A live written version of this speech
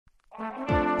You're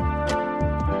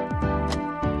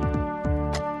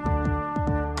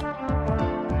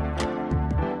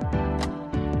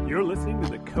listening to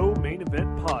the Co-Main Event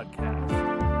Podcast.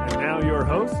 And now your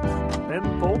hosts, Ben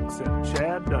Folks and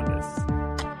Chad Dundas.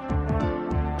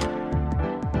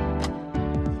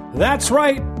 That's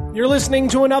right. You're listening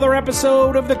to another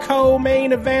episode of the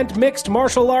Co-Main Event Mixed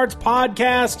Martial Arts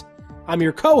Podcast. I'm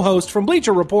your co-host from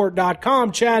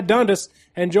BleacherReport.com, Chad Dundas,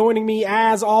 and joining me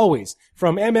as always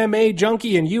from MMA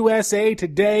Junkie in USA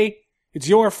Today, it's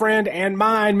your friend and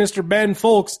mine, Mr. Ben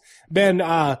Folks. Ben,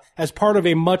 as part of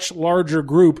a much larger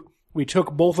group, we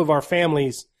took both of our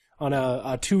families on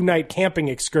a 2-night camping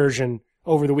excursion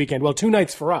over the weekend. Well, 2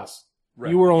 nights for us.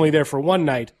 Right. You were only there for 1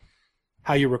 night.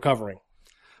 How you recovering?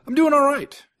 I'm doing all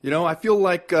right. You know, I feel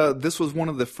like this was one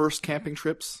of the first camping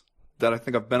trips that I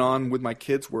think I've been on with my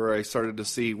kids where I started to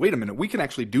see, wait a minute, we can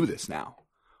actually do this now.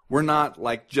 We're not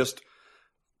like just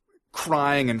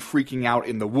crying and freaking out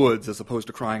in the woods as opposed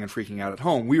to crying and freaking out at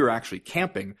home. We were actually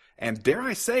camping and, dare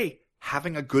I say,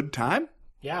 having a good time.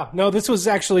 Yeah. No, this was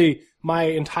actually my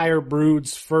entire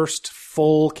brood's first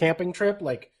full camping trip.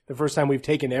 Like the first time we've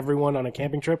taken everyone on a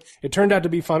camping trip. It turned out to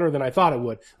be funner than I thought it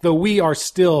would. Though we are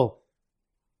still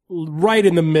right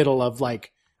in the middle of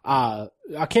like a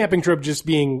camping trip just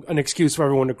being an excuse for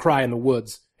everyone to cry in the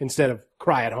woods instead of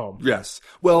cry at home. Yes.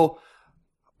 Well,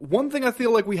 one thing I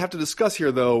feel like we have to discuss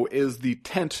here, though, is the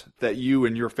tent that you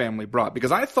and your family brought.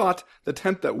 Because I thought the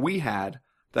tent that we had,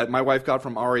 that my wife got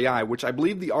from REI, which I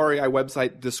believe the REI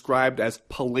website described as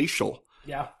palatial.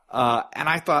 Yeah. And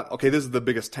I thought, okay, this is the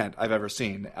biggest tent I've ever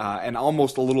seen. And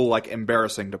almost a little like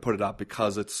embarrassing to put it up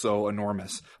because it's so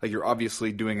enormous. Like you're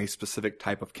obviously doing a specific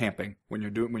type of camping when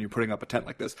you're putting up a tent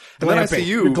like this. And glamping. then I see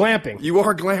you. You're glamping. You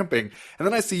are glamping. And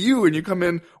then I see you and you come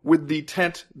in with the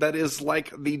tent that is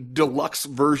like the deluxe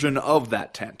version of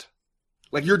that tent.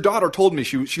 Like your daughter told me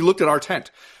she looked at our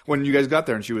tent when you guys got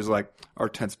there and she was like, our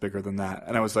tent's bigger than that.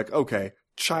 And I was like, okay.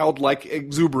 Childlike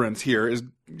exuberance here is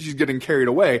she's getting carried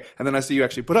away, and then I see you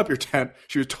actually put up your tent.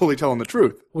 She was totally telling the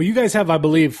truth. Well, you guys have, I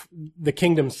believe, the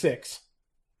Kingdom 6.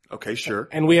 Okay, sure.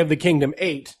 And we have the Kingdom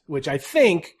 8, which I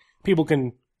think people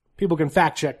can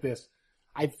fact check this.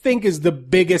 I think is the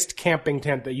biggest camping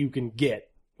tent that you can get,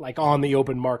 like on the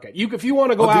open market. If you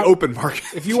want to go out the open market,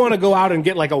 if you want to go out and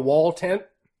get like a wall tent,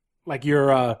 like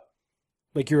you're a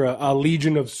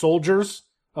legion of soldiers.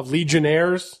 Of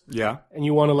legionnaires. Yeah. And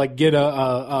you want to like get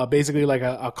basically like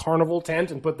a carnival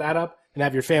tent and put that up and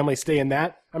have your family stay in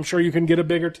that. I'm sure you can get a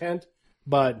bigger tent,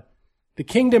 but the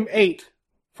Kingdom 8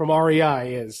 from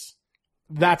REI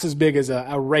that's as big as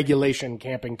a regulation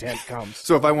camping tent comes.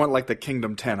 So if I want like the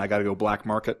Kingdom 10, I got to go black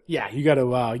market? Yeah, you got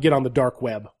to get on the dark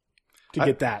web to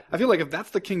get that. I feel like if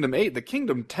that's the Kingdom 8, the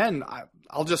Kingdom 10,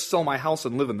 I'll just sell my house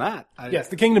and live in that. Yes,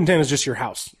 the Kingdom 10 is just your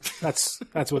house. That's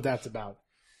what that's about.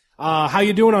 How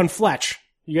you doing on Fletch?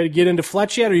 You got to get into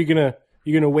Fletch yet, or you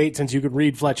gonna wait since you could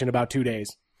read Fletch in about 2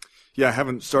 days? Yeah, I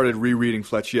haven't started rereading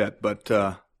Fletch yet, but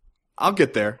I'll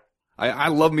get there. I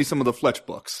love me some of the Fletch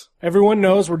books. Everyone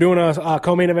knows we're doing a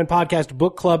Co-Main Event Podcast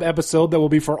book club episode that will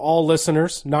be for all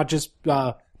listeners, not just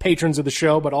patrons of the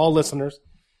show, but all listeners.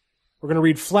 We're going to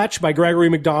read Fletch by Gregory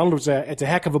McDonald. It's a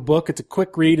heck of a book. It's a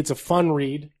quick read. It's a fun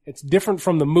read. It's different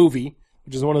from the movie,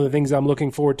 which is one of the things I'm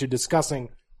looking forward to discussing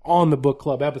on the book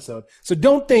club episode. So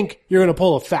don't think you're going to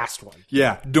pull a fast one.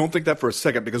 Yeah, don't think that for a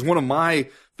second, because one of my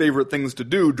favorite things to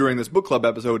do during this book club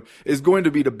episode is going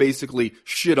to be to basically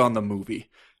shit on the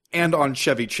movie and on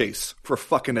Chevy Chase for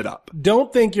fucking it up.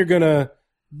 Don't think you're going to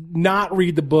not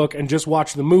read the book and just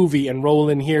watch the movie and roll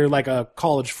in here like a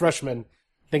college freshman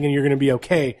thinking you're going to be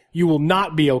okay. You will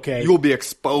not be okay. You will be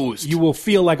exposed. You will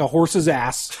feel like a horse's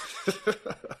ass.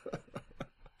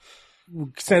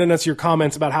 Sending us your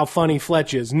comments about how funny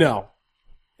Fletch is. No,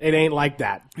 it ain't like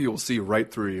that. You'll see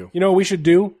right through you. You know what we should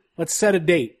do? Let's set a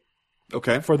date.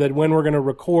 Okay. For that when we're going to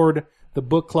record the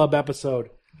book club episode.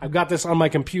 I've got this on my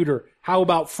computer. How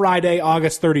about Friday,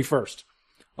 August 31st?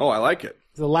 Oh, I like it.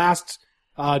 The last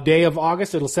day of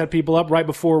August. It'll set people up right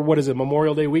before,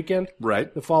 Memorial Day weekend?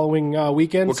 Right. The following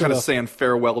weekend. We're kind of saying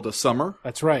farewell to summer.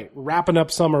 That's right. Wrapping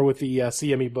up summer with the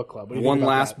CME Book Club. One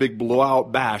last big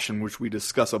blowout bash in which we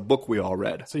discuss a book we all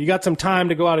read. So you got some time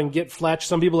to go out and get Fletch.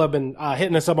 Some people have been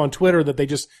hitting us up on Twitter that they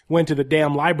just went to the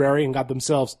damn library and got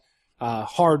themselves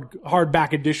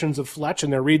hardback editions of Fletch,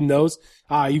 and they're reading those.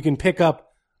 You can pick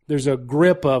up, there's a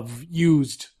grip of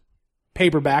used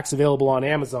paperbacks available on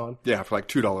Amazon. Yeah, for like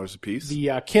 $2 a piece.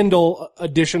 The Kindle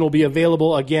edition will be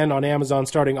available again on Amazon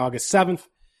starting August 7th.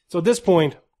 So at this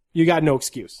point, you got no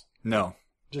excuse. No.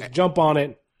 Just jump on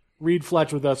it, Read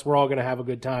Fletch with us. We're all going to have a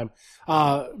good time.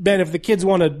 Ben, if the kids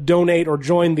want to donate or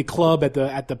join the club at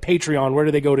the Patreon, where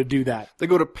do they go to do that? They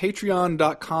go to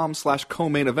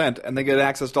patreon.com/co-main event, and they get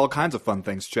access to all kinds of fun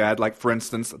things, Chad. Like, for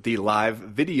instance, the live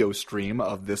video stream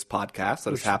of this podcast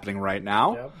that is happening right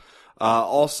now. Yep.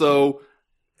 Also,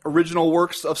 original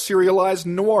works of serialized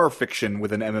noir fiction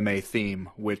with an MMA theme,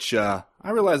 which I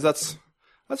realize that's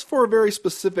for a very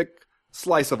specific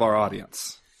slice of our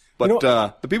audience. But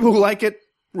the people who like it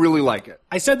really like it.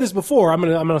 I said this before. I'm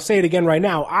gonna say it again right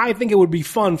now. I think it would be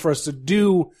fun for us to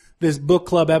do this book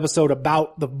club episode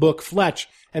about the book Fletch,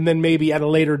 and then maybe at a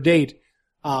later date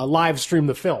live stream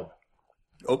the film.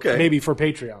 Okay. Maybe for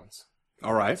Patreons.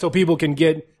 All right. So people can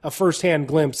get a first-hand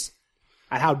glimpse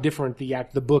at how different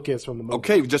the book is from the movie.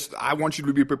 Okay, I want you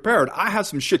to be prepared. I have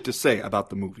some shit to say about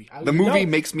the movie. The movie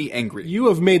makes me angry. You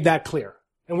have made that clear.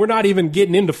 And we're not even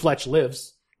getting into Fletch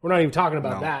Lives. We're not even talking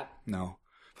about that. No.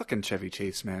 Fucking Chevy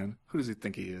Chase, man. Who does he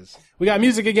think he is? We got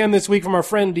music again this week from our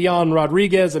friend Dion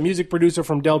Rodriguez, a music producer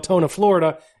from Deltona,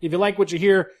 Florida. If you like what you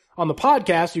hear on the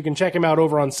podcast, you can check him out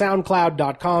over on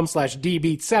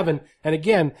soundcloud.com/dbeats7. And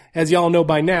again, as y'all know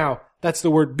by now, that's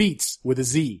the word beats with a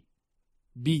Z.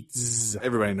 Beats.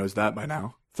 Everybody knows that by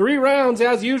now. 3 rounds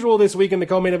as usual this week in the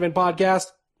co-main event podcast.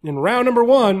 In round number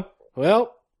 1,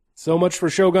 well, so much for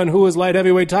Shogun Rua's light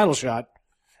heavyweight title shot.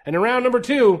 And in round number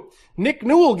 2, Nick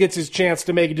Newell gets his chance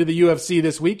to make it to the UFC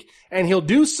this week, and he'll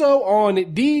do so on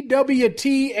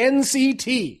DWT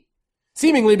NCT.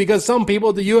 Seemingly because some people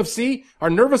at the UFC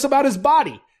are nervous about his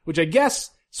body, which I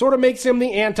guess sort of makes him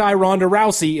the anti-Ronda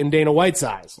Rousey in Dana White's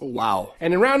eyes. Wow.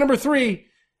 And in round number 3,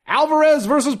 Alvarez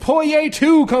versus Poirier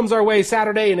 2 comes our way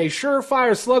Saturday in a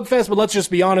surefire slugfest, but let's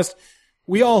just be honest,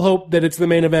 we all hope that it's the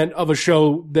main event of a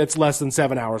show that's less than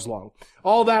 7 hours long.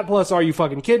 All that plus Are You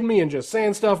Fucking Kidding Me and just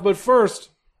saying stuff. But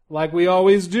first, like we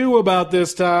always do about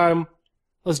this time,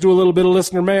 let's do a little bit of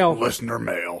listener mail. Listener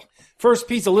mail. First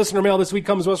piece of listener mail this week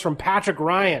comes to us from Patrick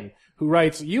Ryan, who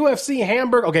writes, UFC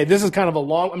Hamburg. Okay, this is kind of a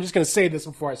long, I'm just going to say this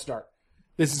before I start.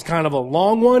 This is kind of a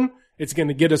long one. It's going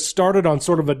to get us started on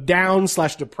sort of a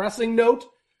down/depressing note.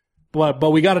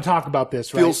 But we got to talk about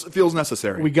this, right? Feels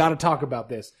necessary. We got to talk about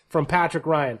this. From Patrick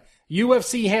Ryan.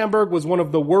 UFC Hamburg was one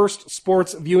of the worst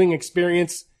sports viewing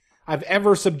experience I've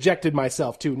ever subjected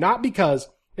myself to. Not because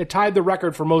it tied the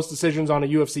record for most decisions on a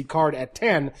UFC card at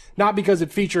 10. Not because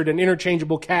it featured an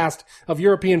interchangeable cast of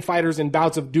European fighters in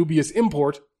bouts of dubious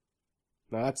import.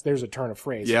 Now there's a turn of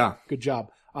phrase. Yeah. Good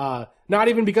job. Not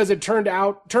even because it turned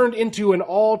into an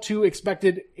all too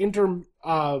expected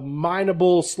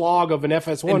interminable slog of an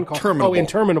FS1 call. Oh,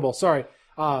 interminable. Sorry.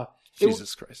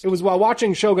 Jesus Christ. It was while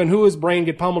watching Shogun Rua's brain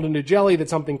get pummeled into jelly that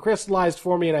something crystallized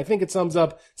for me, and I think it sums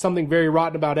up something very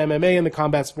rotten about MMA and the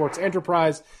combat sports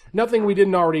enterprise. Nothing we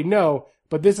didn't already know,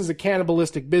 but this is a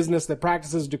cannibalistic business that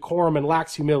practices decorum and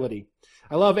lacks humility.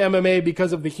 I love MMA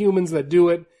because of the humans that do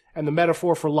it, and the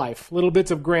metaphor for life. Little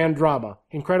bits of grand drama,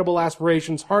 incredible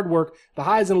aspirations, hard work, the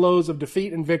highs and lows of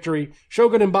defeat and victory.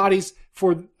 Shogun embodies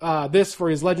this for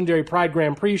his legendary Pride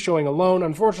Grand Prix showing alone.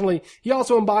 Unfortunately, he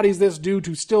also embodies this due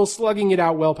to still slugging it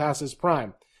out well past his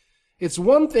prime. It's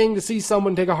one thing to see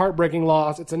someone take a heartbreaking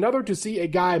loss. It's another to see a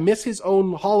guy miss his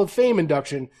own Hall of Fame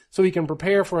induction so he can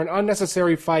prepare for an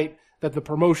unnecessary fight that the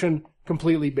promotion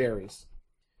completely buries.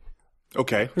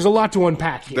 Okay. There's a lot to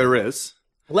unpack here. There is.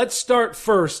 Let's start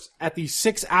first at the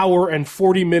 6 hour and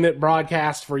 40-minute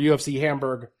broadcast for UFC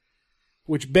Hamburg,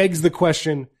 which begs the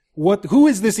question, who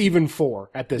is this even for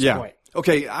at this point?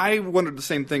 Okay, I wondered the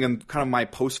same thing in kind of my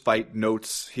post-fight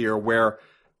notes here, where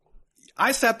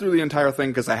I sat through the entire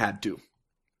thing because I had to,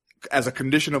 as a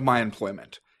condition of my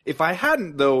employment. If I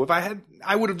hadn't, though, I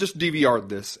would have just DVR'd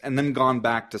this and then gone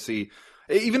back to see.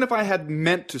 Even if I had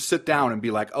meant to sit down and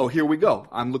be like, oh, here we go.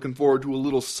 I'm looking forward to a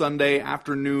little Sunday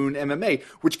afternoon MMA,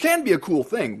 which can be a cool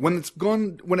thing. When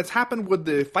it's happened with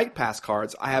the Fight Pass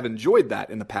cards, I have enjoyed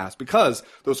that in the past because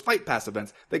those Fight Pass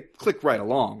events, they click right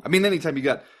along. I mean, anytime you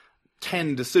got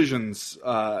 10 decisions,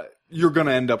 you're going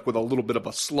to end up with a little bit of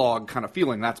a slog kind of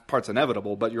feeling. That part's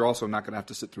inevitable, but you're also not going to have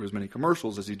to sit through as many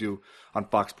commercials as you do on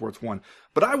Fox Sports 1.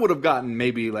 But I would have gotten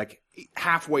maybe like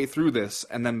halfway through this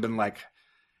and then been like,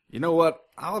 you know what,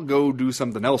 I'll go do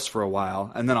something else for a while,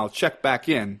 and then I'll check back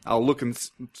in. I'll look and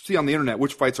see on the internet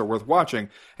which fights are worth watching,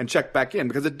 and check back in,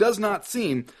 because it does not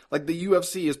seem like the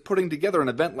UFC is putting together an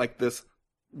event like this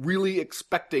really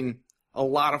expecting a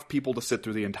lot of people to sit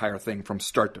through the entire thing from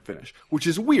start to finish, which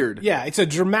is weird. Yeah, it's a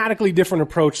dramatically different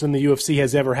approach than the UFC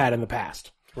has ever had in the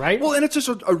past, right? Well, and it's just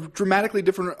a dramatically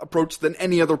different approach than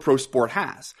any other pro sport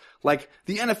has. Like,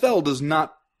 the NFL does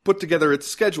not put together its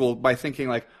schedule by thinking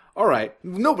like, all right,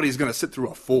 nobody's going to sit through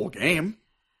a full game.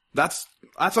 That's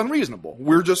unreasonable.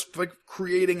 We're just like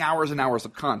creating hours and hours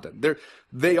of content.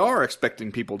 They are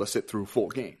expecting people to sit through full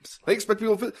games. They expect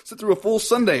people to sit through a full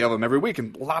Sunday of them every week,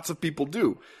 and lots of people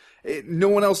do. No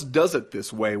one else does it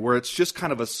this way, where it's just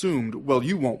kind of assumed, well,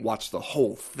 you won't watch the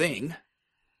whole thing.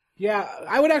 Yeah,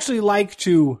 I would actually like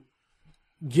to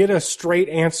get a straight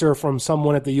answer from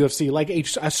someone at the UFC, like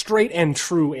a straight and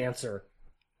true answer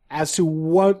as to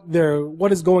what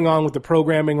is going on with the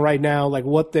programming right now, like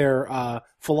what their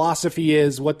philosophy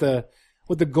is, what the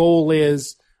goal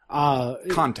is.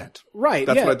 Content. Right.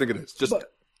 That's yeah. what I think it is. Just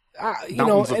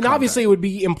and obviously it would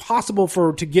be impossible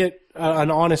to get an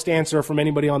honest answer from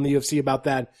anybody on the UFC about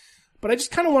that. But I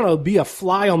just kind of want to be a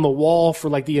fly on the wall for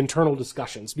like the internal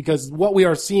discussions, because what we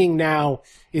are seeing now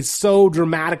is so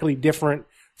dramatically different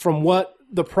from what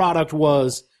the product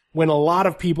was when a lot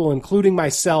of people, including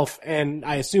myself, and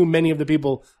I assume many of the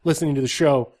people listening to the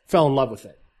show, fell in love with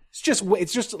it.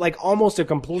 It's just like almost a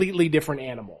completely different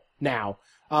animal now.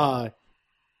 And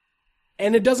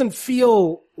it doesn't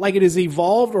feel like it has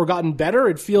evolved or gotten better.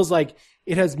 It feels like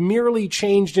it has merely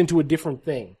changed into a different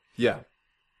thing. Yeah.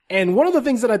 And one of the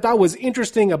things that I thought was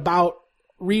interesting about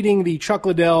reading the Chuck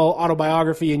Liddell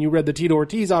autobiography, and you read the Tito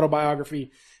Ortiz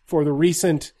autobiography for the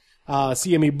recent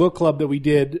CME book club that we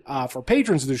did for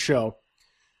patrons of the show,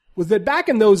 was that back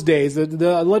in those days,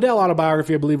 the Liddell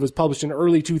autobiography, I believe, was published in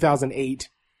early 2008.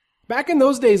 Back in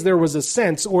those days, there was a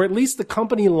sense, or at least the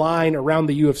company line around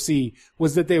the UFC,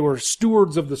 was that they were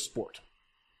stewards of the sport.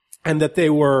 And that they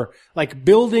were like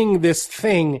building this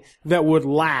thing that would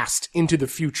last into the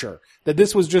future. That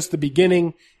this was just the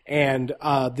beginning, and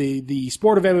the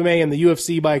sport of MMA and the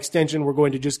UFC by extension were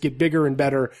going to just get bigger and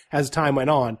better as time went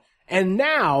on. And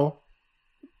now,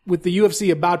 with the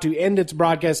UFC about to end its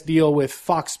broadcast deal with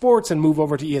Fox Sports and move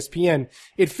over to ESPN,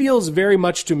 it feels very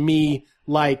much to me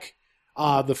like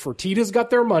the Fertittas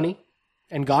got their money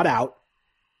and got out.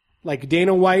 Like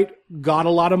Dana White got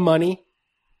a lot of money,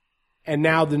 and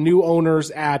now the new owners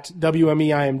at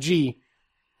WME-IMG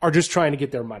are just trying to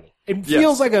get their money. It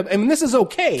feels like this is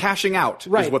okay. Cashing out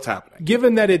Right. is what's happening.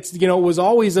 Given that it was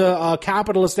always a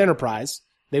capitalist enterprise.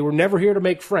 They were never here to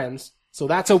make friends, so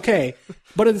that's okay.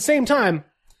 But at the same time,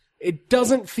 it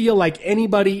doesn't feel like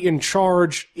anybody in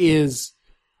charge is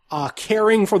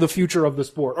caring for the future of the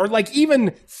sport, or like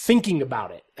even thinking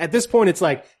about it. At this point, it's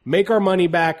like, make our money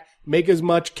back, make as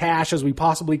much cash as we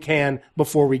possibly can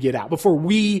before we get out, before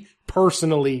we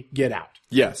personally get out.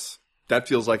 Yes. That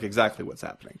feels like exactly what's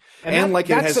happening. And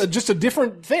that's just a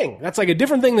different thing. That's like a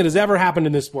different thing that has ever happened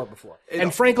in this sport before.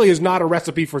 And frankly is not a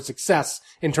recipe for success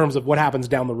in terms of what happens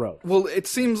down the road. Well, it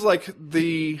seems like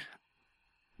the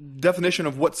definition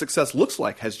of what success looks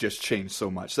like has just changed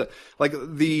so much. So, like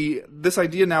this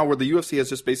idea now where the UFC has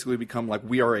just basically become like,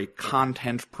 we are a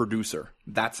content producer.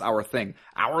 That's our thing.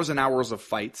 Hours and hours of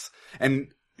fights, and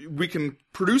we can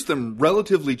produce them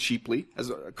relatively cheaply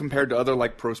as compared to other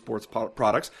like pro sports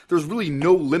products. There's really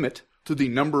no limit to the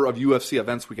number of UFC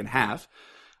events we can have.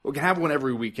 We can have one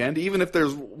every weekend, even if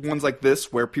there's ones like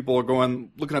this where people are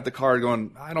looking at the card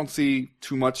going, I don't see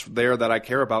too much there that I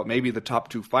care about. Maybe the top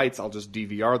 2 fights, I'll just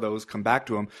DVR those, come back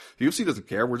to them. The UFC doesn't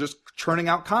care. We're just churning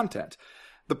out content.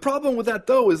 The problem with that,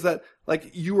 though, is that like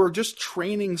you are just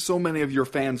training so many of your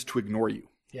fans to ignore you.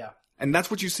 Yeah. And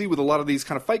that's what you see with a lot of these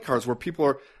kind of fight cards where people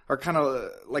are kind of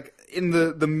like in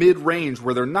the mid-range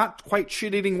where they're not quite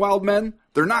shit-eating wild men.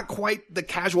 They're not quite the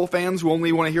casual fans who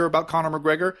only want to hear about Conor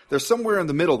McGregor. They're somewhere in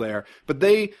the middle there. But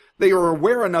they are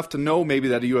aware enough to know maybe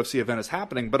that a UFC event is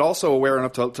happening, but also aware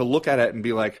enough to look at it and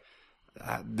be like,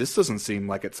 this doesn't seem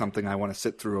like it's something I want to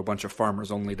sit through a bunch of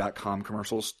FarmersOnly.com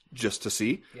commercials just to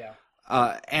see.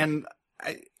 Yeah.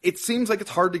 It seems like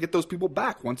it's hard to get those people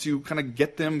back once you kind of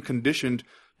get them conditioned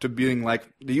to being like,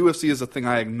 the UFC is a thing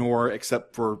I ignore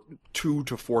except for 2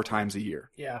 to 4 times a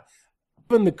year. Yeah.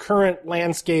 In the current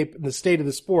landscape and the state of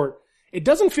the sport, it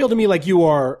doesn't feel to me like you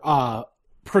are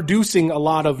producing a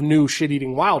lot of new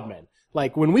shit-eating wild men.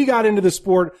 Like when we got into the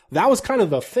sport, that was kind of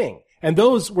the thing. And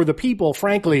those were the people,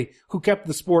 frankly, who kept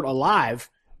the sport alive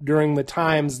during the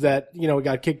times that, it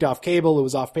got kicked off cable, it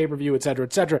was off pay-per-view, et cetera,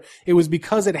 et cetera. It was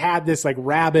because it had this like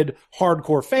rabid,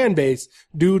 hardcore fan base,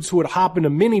 dudes who would hop in a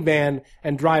minivan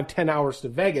and drive 10 hours to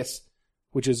Vegas,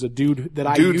 which is a dude that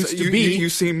I used to be. You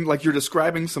seem like you're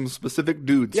describing some specific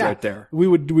dudes right there. We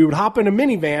would hop in a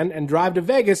minivan and drive to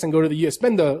Vegas and go to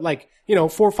spend the 4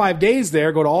 or 5 days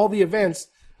there, go to all the events,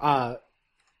 and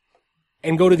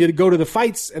go to the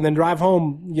fights and then drive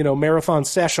home, marathon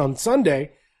sesh on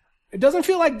Sunday. It doesn't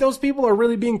feel like those people are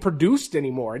really being produced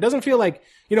anymore. It doesn't feel like,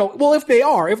 well,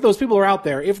 if those people are out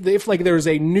there, if like there's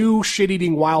a new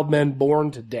shit-eating wild man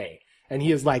born today, and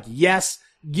he is like, yes,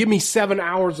 give me 7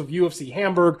 hours of UFC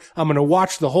Hamburg. I'm going to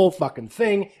watch the whole fucking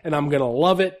thing and I'm going to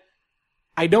love it.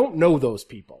 I don't know those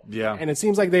people. Yeah. And it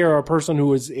seems like they are a person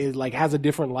who is like has a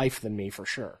different life than me for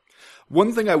sure.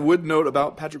 One thing I would note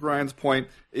about Patrick Ryan's point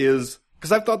is,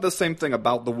 because I've thought the same thing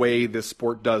about the way this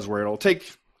sport does, where it'll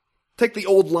take the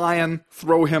old lion,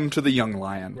 throw him to the young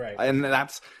lion. Right. And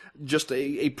that's just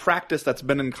a practice that's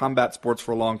been in combat sports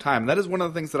for a long time. That is one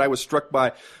of the things that I was struck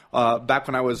by back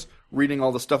when I was reading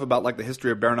all the stuff about like the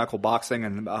history of bare knuckle boxing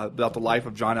and about the life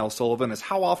of John L. Sullivan, is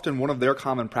how often one of their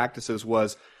common practices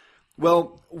was,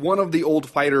 well, one of the old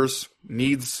fighters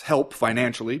needs help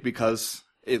financially because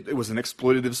it was an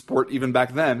exploitative sport even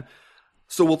back then,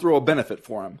 so we'll throw a benefit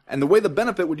for him. And the way the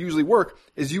benefit would usually work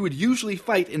is you would usually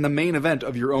fight in the main event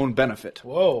of your own benefit.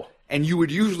 Whoa. And you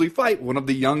would usually fight one of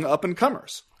the young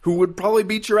up-and-comers who would probably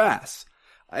beat your ass.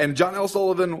 And John L.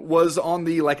 Sullivan was on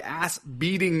the like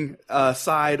ass-beating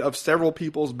side of several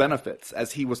people's benefits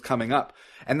as he was coming up.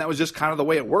 And that was just kind of the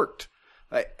way it worked.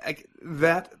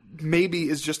 That maybe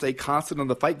is just a constant in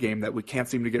the fight game that we can't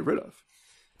seem to get rid of.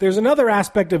 There's another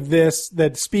aspect of this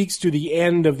that speaks to the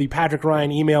end of the Patrick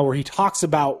Ryan email where he talks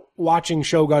about watching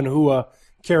Shogun Rua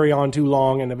carry on too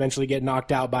long and eventually get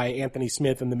knocked out by Anthony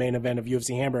Smith in the main event of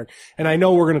UFC Hamburg. And I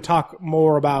know we're going to talk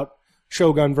more about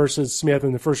Shogun versus Smith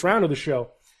in the first round of the show.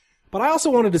 But I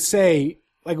also wanted to say,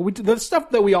 like, the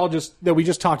stuff that we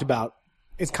just talked about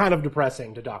is kind of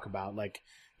depressing to talk about. Like,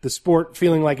 the sport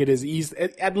feeling like it is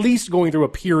at least going through a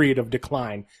period of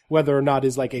decline. Whether or not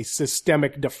is like a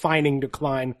systemic defining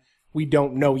decline, we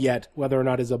don't know yet. Whether or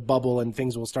not is a bubble and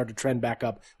things will start to trend back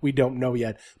up, we don't know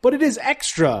yet. But it is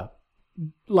extra,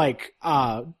 like,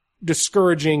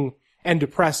 discouraging and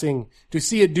depressing to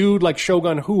see a dude like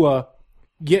Shogun Rua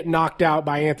get knocked out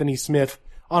by Anthony Smith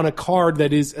on a card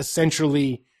that is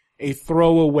essentially a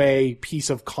throwaway piece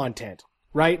of content,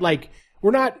 right? Like,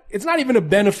 it's not even a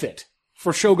benefit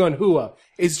for Shogun Rua.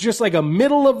 It's just like a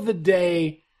middle of the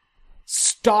day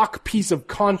stock piece of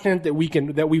content that we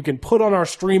can put on our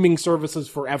streaming services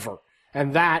forever.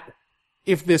 And that,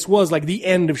 if this was like the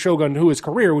end of Shogun Rua's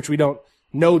career, which we don't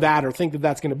know that or think that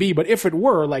that's going to be, but if it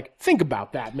were, like, think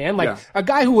about that, man. Like, a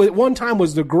guy who at one time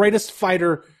was the greatest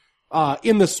fighter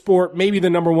in the sport, maybe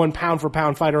the number one pound for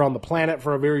pound fighter on the planet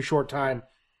for a very short time,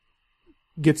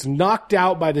 gets knocked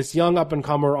out by this young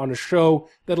up-and-comer on a show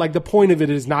that, like, the point of it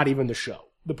is not even the show.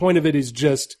 The point of it is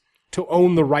just to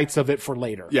own the rights of it for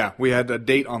later. Yeah, we had a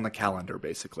date on the calendar,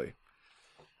 basically.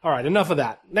 All right, enough of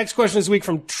that. Next question this week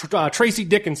from Tracy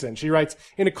Dickinson. She writes,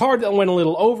 in a card that went a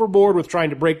little overboard with trying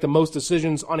to break the most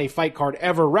decisions on a fight card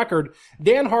ever record,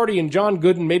 Dan Hardy and John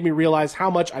Gooden made me realize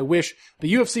how much I wish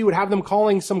the UFC would have them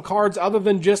calling some cards other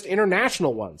than just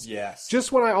international ones. Yes.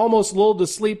 Just when I almost lulled to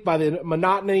sleep by the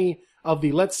monotony of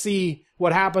the let's see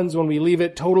what happens when we leave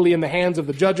it totally in the hands of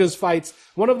the judges fights,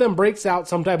 one of them breaks out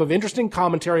some type of interesting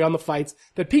commentary on the fights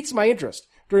that piques my interest.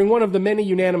 During one of the many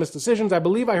unanimous decisions, I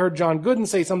believe I heard John Gooden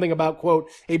say something about, quote,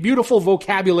 a beautiful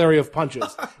vocabulary of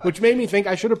punches, which made me think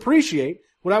I should appreciate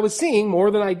what I was seeing more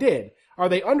than I did. Are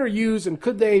they underused, and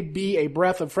could they be a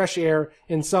breath of fresh air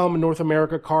in some North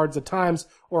America cards at times,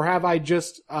 or have I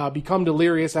just become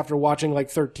delirious after watching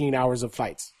like 13 hours of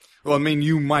fights? Well, I mean,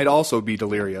 you might also be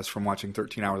delirious from watching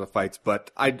 13 hours of fights,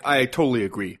 but I totally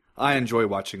agree. I enjoy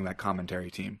watching that commentary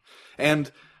team.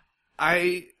 And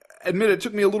I admit it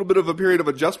took me a little bit of a period of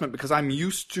adjustment because I'm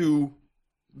used to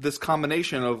this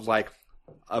combination of like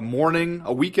a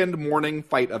weekend morning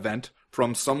fight event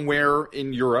from somewhere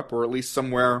in Europe, or at least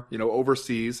somewhere,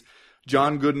 overseas,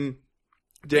 John Gooden,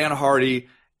 Dan Hardy,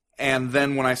 and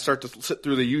then when I start to sit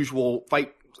through the usual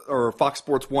fight or Fox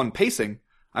Sports 1 pacing,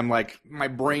 I'm like, my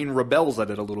brain rebels at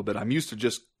it a little bit. I'm used to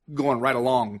just going right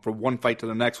along from one fight to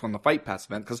the next on the Fight Pass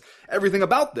event because everything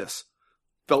about this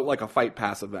felt like a Fight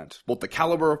Pass event. Both the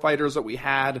caliber of fighters that we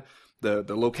had, the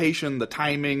location, the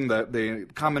timing, the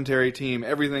commentary team,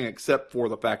 everything except for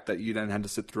the fact that you then had to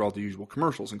sit through all the usual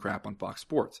commercials and crap on Fox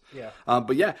Sports. Yeah.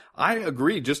 But yeah, I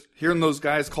agree. Just hearing those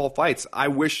guys call fights, I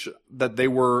wish that they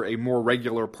were a more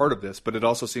regular part of this, but it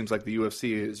also seems like the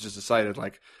UFC has just decided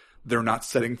like they're not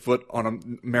setting foot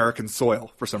on American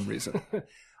soil for some reason.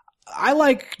 I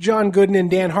like John Gooden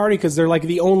and Dan Hardy because they're like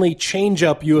the only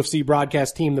change-up UFC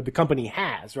broadcast team that the company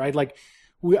has, right? Like,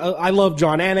 I love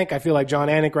John Anik. I feel like John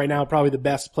Anik right now probably the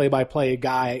best play-by-play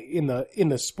guy in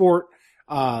the sport.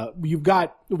 You've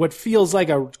got what feels like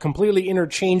a completely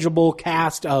interchangeable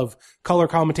cast of color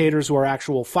commentators who are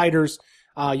actual fighters.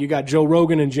 You got Joe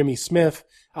Rogan and Jimmy Smith,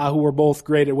 who are both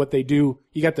great at what they do.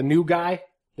 You got the new guy,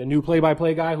 the new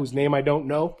play-by-play guy whose name I don't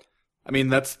know. I mean,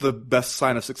 that's the best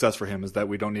sign of success for him is that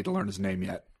we don't need to learn his name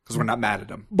yet. because we're not mad at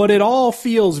him. But it all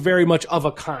feels very much of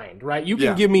a kind, right? You can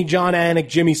Yeah. give me John Anik,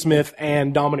 Jimmy Smith,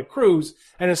 and Dominic Cruz,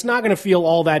 and it's not going to feel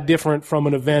all that different from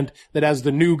an event that has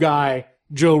the new guy,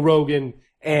 Joe Rogan,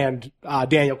 and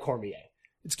Daniel Cormier.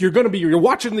 You're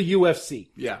watching the UFC.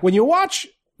 Yeah. When you watch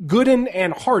Gooden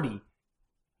and Hardy,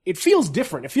 it feels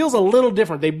different. It feels a little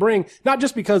different. They bring, not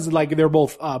just because like they're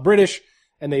both British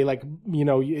and they like,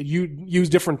 you use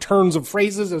different turns of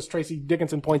phrases, as Tracy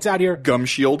Dickinson points out here. Gum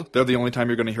shield. They're the only time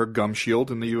you're going to hear gum shield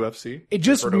in the UFC. It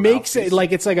just Roberto makes Alves. it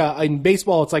like it's like in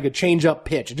baseball, it's like a change up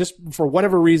pitch. It just, for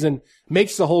whatever reason,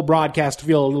 makes the whole broadcast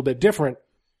feel a little bit different.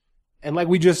 And like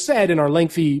we just said in our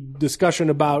lengthy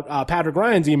discussion about Patrick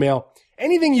Ryan's email,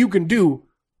 anything you can do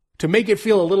to make it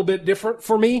feel a little bit different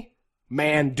for me,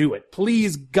 man, do it.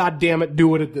 Please, goddamn it,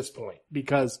 do it at this point.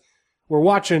 Because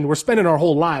we're spending our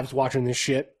whole lives watching this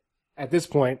shit at this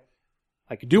point.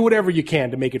 Like, do whatever you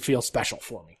can to make it feel special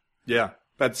for me. Yeah.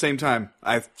 But at the same time,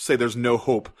 I say there's no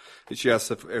hope that, yes,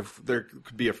 if there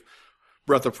could be a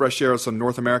breath of fresh air on some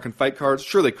North American fight cards,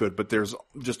 sure they could, but there's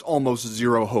just almost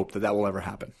zero hope that will ever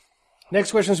happen.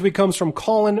 Next question this week comes from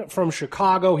Colin from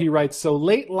Chicago. He writes, so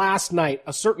late last night,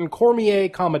 a certain Cormier,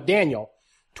 Daniel,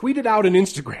 tweeted out an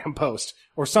Instagram post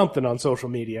or something on social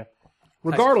media.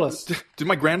 Regardless, Did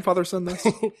my grandfather send this?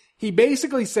 he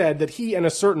basically said that he and a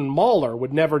certain Mauler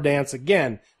would never dance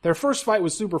again. Their first fight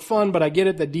was super fun, but I get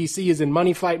it that DC is in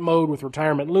money fight mode with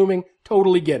retirement looming.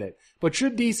 Totally get it. But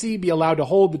should DC be allowed to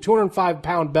hold the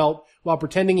 205-pound belt while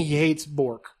pretending he hates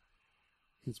Bork?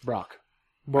 It's Brock.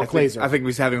 Bork Laser. I think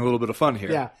he's having a little bit of fun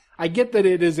here. Yeah. I get that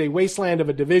it is a wasteland of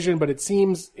a division, but it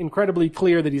seems incredibly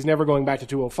clear that he's never going back to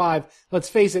 205. Let's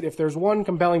face it, if there's one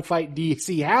compelling fight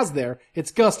DC has there,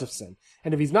 it's Gustafsson.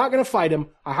 And if he's not going to fight him,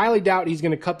 I highly doubt he's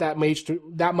going to cut that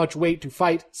much weight to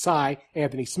fight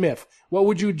Anthony Smith. What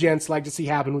would you gents like to see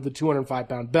happen with the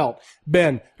 205-pound belt?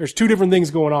 Ben, there's two different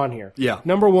things going on here. Yeah.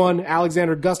 Number one,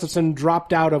 Alexander Gustafsson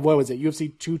dropped out of,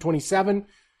 UFC 227,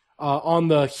 on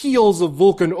the heels of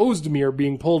Volkan Ozdemir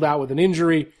being pulled out with an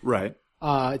injury. Right.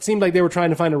 It seemed like they were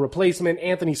trying to find a replacement.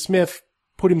 Anthony Smith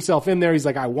put himself in there. He's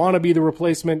like, I want to be the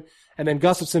replacement. And then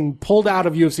Gustafsson pulled out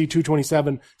of UFC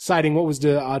 227, citing what was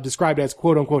described as,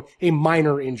 quote unquote, a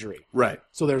minor injury. Right.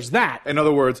 So there's that. In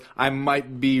other words, I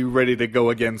might be ready to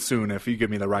go again soon if you give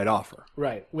me the right offer.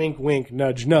 Right. Wink, wink,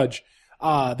 nudge, nudge.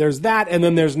 There's that. And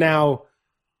then there's now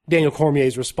Daniel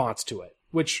Cormier's response to it,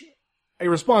 which a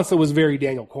response that was very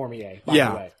Daniel Cormier, by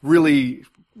the way. Really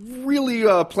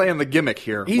playing the gimmick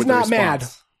here. He's with the not mad.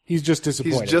 response. He's just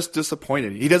disappointed. He's just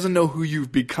disappointed. He doesn't know who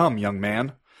you've become, young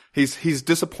man. He's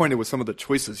disappointed with some of the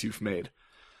choices you've made.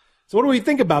 So what do we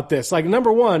think about this? Like,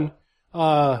 number one,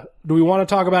 do we want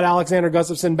to talk about Alexander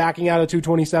Gustafsson backing out of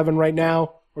 227 right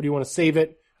now? Or do you want to save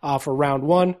it for round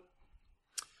one?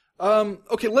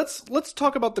 Okay, let's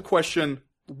talk about the question,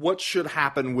 what should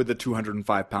happen with the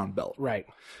 205-pound belt? Right.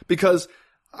 Because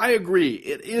I agree,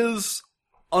 it is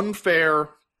unfair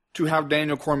to have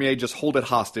Daniel Cormier just hold it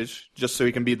hostage, just so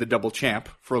he can be the double champ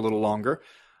for a little longer.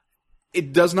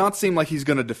 It does not seem like he's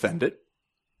going to defend it.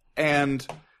 And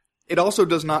it also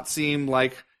does not seem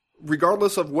like,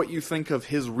 regardless of what you think of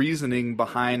his reasoning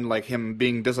behind like him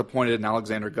being disappointed in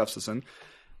Alexander Gustafsson,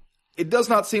 it does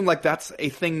not seem like that's a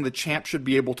thing the champ should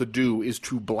be able to do, is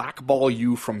to blackball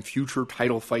you from future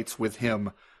title fights with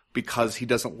him because he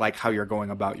doesn't like how you're going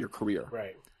about your career.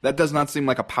 Right. That does not seem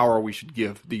like a power we should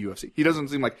give the UFC. He doesn't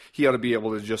seem like he ought to be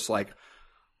able to just like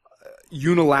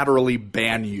unilaterally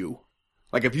ban you.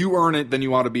 Like if you earn it, then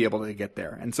you ought to be able to get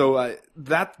there. And so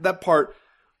that part,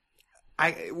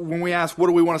 when we ask what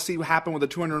do we want to see happen with a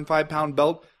 205-pound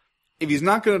belt, if he's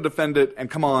not going to defend it, and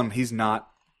come on, he's not,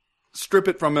 strip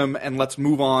it from him and let's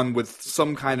move on with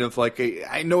some kind of like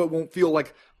I know it won't feel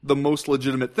like the most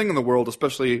legitimate thing in the world,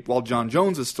 especially while John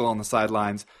Jones is still on the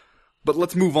sidelines, but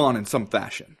let's move on in some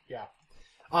fashion. Yeah.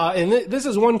 And this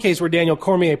is one case where Daniel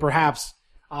Cormier perhaps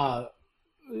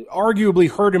arguably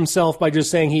hurt himself by just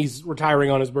saying he's retiring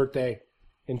on his birthday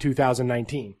in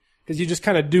 2019. Because you just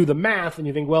kind of do the math and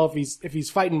you think, well, if he's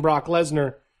fighting Brock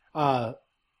Lesnar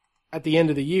at the end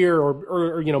of the year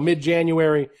or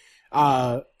mid-January,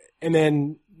 and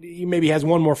then he maybe has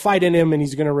one more fight in him and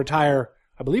he's going to retire,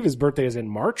 I believe his birthday is in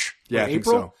March or Yeah, I think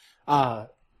April. so.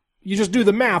 You just do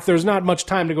the math. There's not much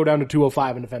time to go down to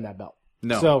 205 and defend that belt.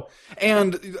 No. So,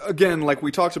 and again, like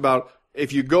we talked about,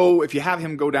 if you have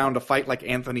him go down to fight like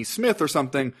Anthony Smith or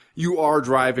something, you are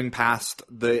driving past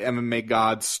the MMA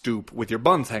god stoop with your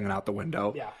buns hanging out the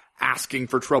window, Yeah. asking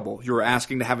for trouble. You're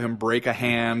asking to have him break a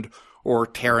hand or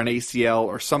tear an ACL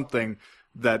or something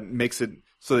that makes it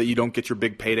so that you don't get your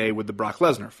big payday with the Brock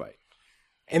Lesnar fight.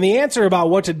 and the answer about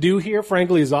what to do here,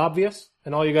 frankly, is obvious.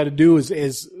 And all you got to do is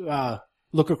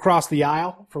look across the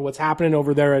aisle for what's happening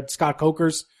over there at Scott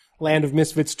Coker's Land of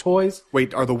Misfits Toys.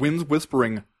 Wait, are the winds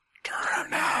whispering,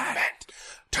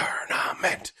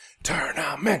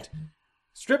 Tournament.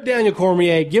 Strip Daniel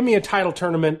Cormier, give me a title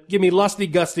tournament, give me Lusty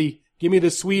Gusty, give me the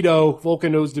Sweeto,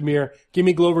 Volkan Ozdemir, give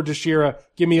me Glover Teixeira,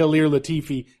 give me Alir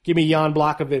Latifi, give me Jan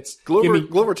Blachowicz.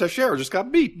 Glover Teixeira just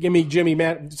got beat. Give me Jimmy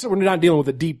Matt. So we're not dealing with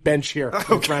a deep bench here.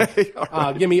 Okay. All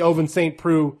right. Give me Oven St.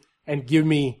 Preux and give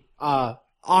me,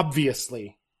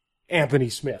 obviously, Anthony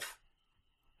Smith.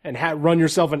 And run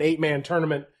yourself an 8-man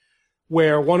tournament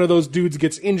where one of those dudes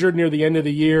gets injured near the end of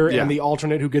the year and the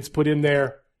alternate who gets put in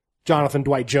there, Jonathan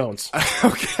Dwight Jones.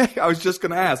 Okay, I was just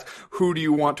going to ask, who do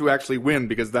you want to actually win?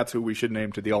 Because that's who we should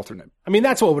name to the alternate. I mean,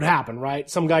 that's what would happen, right?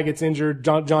 Some guy gets injured,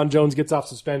 John Jones gets off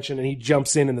suspension, and he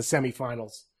jumps in the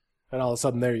semifinals. And all of a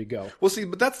sudden, there you go. Well, see,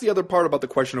 but that's the other part about the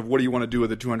question of what do you want to do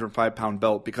with a 205-pound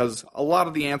belt, because a lot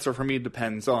of the answer for me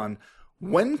depends on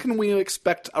when can we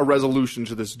expect a resolution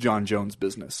to this John Jones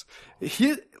business?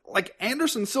 Like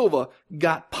Anderson Silva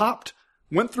got popped,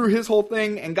 went through his whole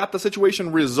thing, and got the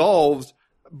situation resolved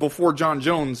before John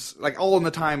Jones, like all in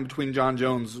the time between John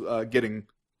Jones getting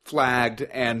flagged,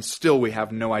 and still we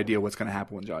have no idea what's going to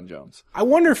happen with John Jones. I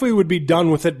wonder if we would be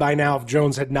done with it by now if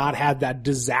Jones had not had that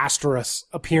disastrous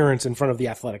appearance in front of the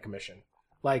Athletic Commission.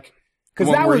 Like,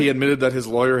 because that where he admitted that his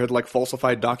lawyer had like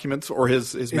falsified documents, or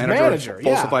his manager had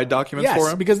falsified documents for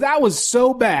him. Because that was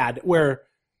so bad where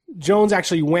Jones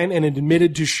actually went and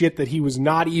admitted to shit that he was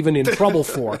not even in trouble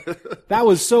for. That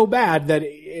was so bad that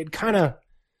it kind of,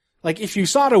 like, if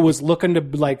USADA was looking to,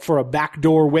 like, for a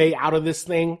backdoor way out of this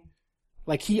thing,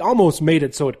 like, he almost made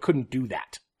it so it couldn't do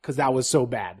that, because that was so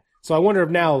bad. So I wonder if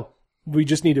now we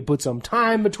just need to put some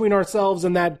time between ourselves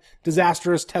and that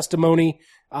disastrous testimony,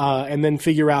 and then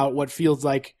figure out what feels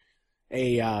like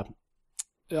a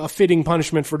fitting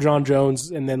punishment for John Jones,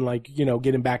 and then, like, you know,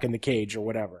 get him back in the cage or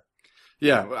whatever.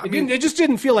 Yeah. It just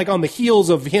didn't feel like on the heels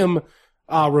of him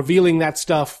revealing that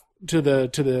stuff to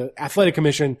the Athletic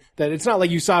Commission that it's not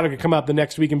like USADA could come out the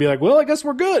next week and be like, well, I guess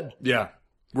we're good. Yeah.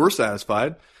 We're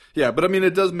satisfied. Yeah, but I mean,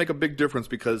 it does make a big difference,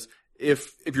 because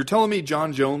if you're telling me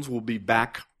John Jones will be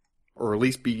back, or at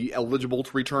least be eligible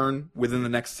to return within the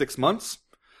next 6 months,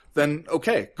 then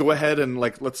okay, go ahead and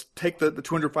let's take the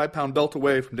 205-pound belt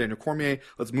away from Daniel Cormier.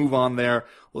 Let's move on there.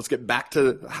 Let's get back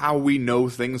to how we know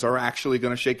things are actually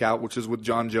going to shake out, which is with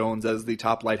John Jones as the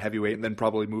top light heavyweight, and then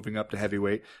probably moving up to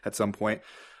heavyweight at some point.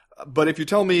 But if you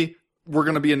tell me we're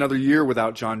going to be another year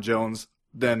without John Jones,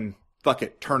 then fuck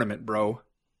it. Tournament, bro.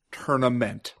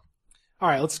 Tournament. All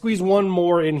right, let's squeeze one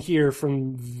more in here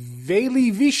from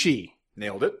Veli Vichy.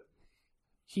 Nailed it.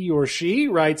 He or she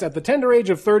writes, at the tender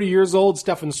age of 30 years old,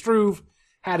 Stefan Struve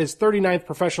had his 39th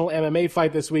professional MMA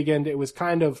fight this weekend. It was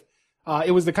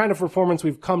the kind of performance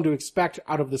we've come to expect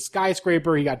out of the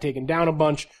skyscraper. He got taken down a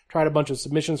bunch, tried a bunch of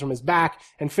submissions from his back,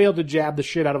 and failed to jab the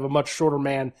shit out of a much shorter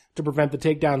man to prevent the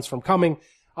takedowns from coming.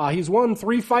 He's won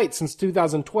 3 fights since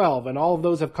 2012, and all of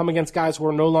those have come against guys who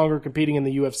are no longer competing in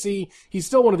the UFC. He's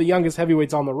still one of the youngest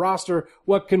heavyweights on the roster.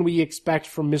 What can we expect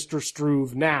from Mr.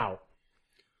 Struve now?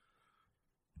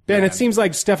 Ben, it seems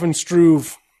like Stefan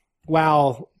Struve,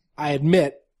 while I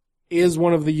admit, is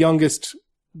one of the youngest,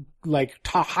 like,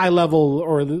 high level,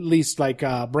 or at least like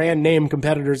brand name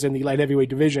competitors in the light heavyweight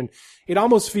division. It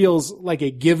almost feels like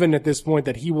a given at this point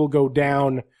that he will go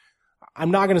down.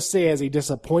 I'm not going to say as a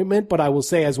disappointment, but I will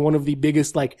say as one of the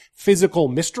biggest, like, physical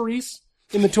mysteries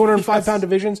in the 205-pound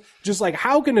divisions. Just like,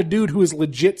 how can a dude who is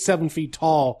legit 7 feet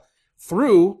tall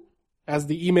through, as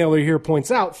the emailer here points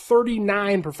out,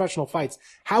 39 professional fights,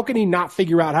 how can he not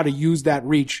figure out how to use that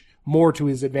reach more to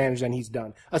his advantage than he's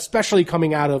done? Especially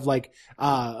coming out of, like,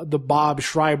 the Bob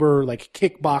Schreiber, like,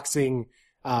 kickboxing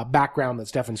background that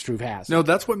Stefan Struve has. No,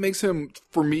 that's what makes him,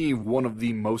 for me, one of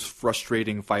the most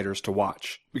frustrating fighters to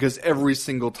watch. Because every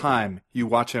single time you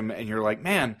watch him and you're like,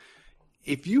 man,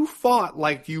 if you fought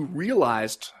like you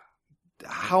realized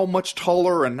how much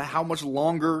taller and how much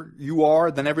longer you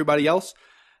are than everybody else,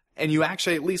 and you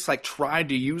actually at least like tried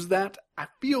to use that, I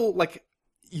feel like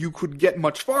you could get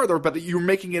much farther, but you're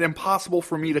making it impossible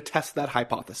for me to test that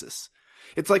hypothesis.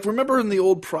 It's like, remember in the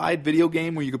old Pride video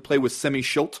game where you could play with Semi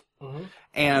Schilt? Mm-hmm.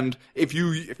 And if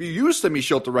you use Semi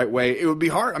Schilt the right way, it would be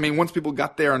hard. I mean, once people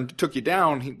got there and took you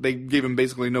down, they gave him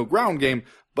basically no ground game.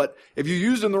 But if you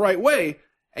used him the right way,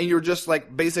 and you're just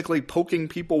like basically poking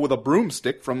people with a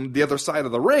broomstick from the other side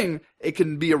of the ring, it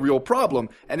can be a real problem.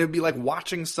 And it'd be like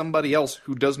watching somebody else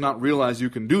who does not realize you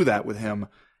can do that with him,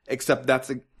 except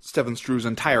that's Stefan Struve's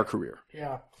entire career.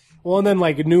 Yeah. Well, and then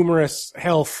like numerous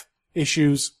health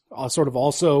issues sort of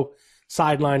also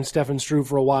sidelined Stefan Struve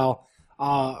for a while.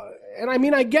 And I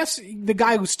mean, I guess the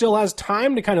guy who still has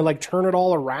time to kind of like turn it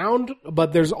all around,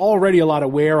 but there's already a lot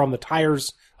of wear on the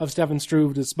tires of Stefan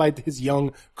Struve despite his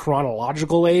young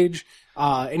chronological age.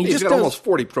 And He's got almost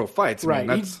 40 pro fights. Right.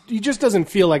 I mean, he just doesn't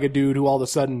feel like a dude who all of a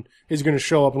sudden is going to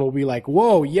show up and will be like,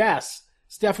 whoa, yes,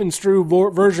 Stefan Struve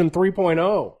version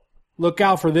 3.0. Look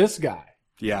out for this guy.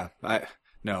 Yeah,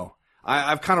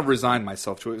 I've kind of resigned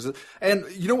myself to it. And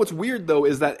you know what's weird, though,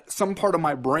 is that some part of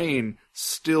my brain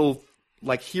still,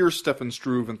 like, hears Stefan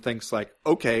Struve and thinks, like,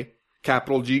 okay,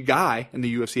 capital G guy in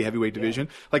the UFC heavyweight division.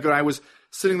 Like, when I was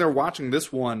sitting there watching this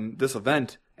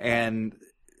event, and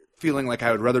feeling like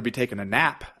I would rather be taking a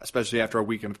nap, especially after a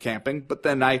weekend of camping. But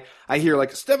then I hear,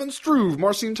 like, Stefan Struve,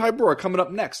 Marcin Tybura coming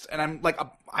up next. And I'm like,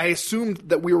 I assumed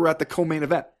that we were at the co-main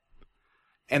event.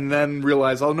 And then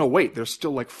realize, oh no, wait, there's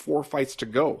still like 4 fights to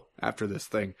go after this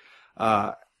thing.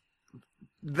 That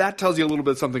tells you a little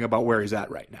bit something about where he's at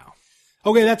right now.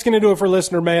 Okay, that's going to do it for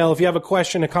listener mail. If you have a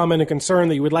question, a comment, a concern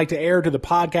that you would like to air to the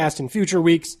podcast in future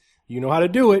weeks, you know how to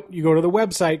do it. You go to the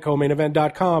website,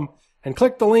 comainevent.com, and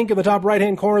click the link in the top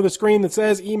right-hand corner of the screen that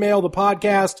says email the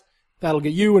podcast. That'll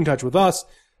get you in touch with us.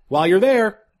 While you're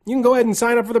there, you can go ahead and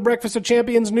sign up for the Breakfast of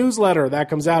Champions newsletter.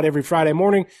 That comes out every Friday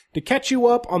morning to catch you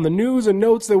up on the news and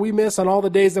notes that we miss on all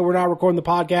the days that we're not recording the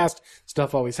podcast.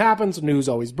 Stuff always happens. News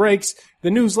always breaks.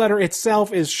 The newsletter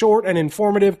itself is short and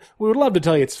informative. We would love to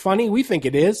tell you it's funny. We think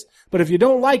it is. But if you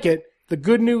don't like it, the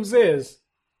good news is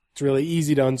it's really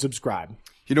easy to unsubscribe.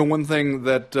 You know, one thing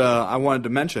that I wanted to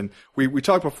mention, we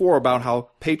talked before about how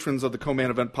patrons of the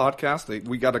Co-Main Event podcast,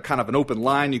 we got a kind of an open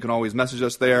line. You can always message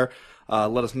us there.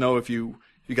 Let us know if you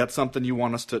got something you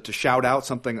want us to shout out,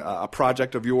 something, a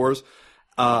project of yours.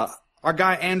 Our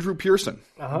guy Andrew Pearson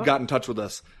got in touch with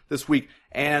us this week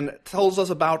and tells us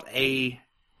about a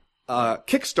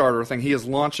Kickstarter thing he is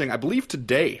launching, I believe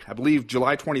today. I believe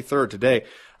July 23rd today.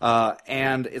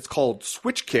 And it's called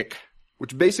Switch Kick,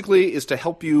 which basically is to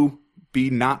help you be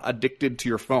not addicted to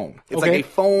your phone. It's like a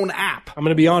phone app. I'm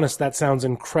going to be honest, that sounds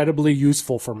incredibly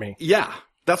useful for me. Yeah,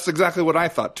 that's exactly what I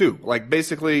thought too. Like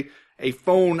basically a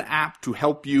phone app to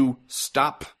help you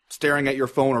stop staring at your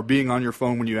phone or being on your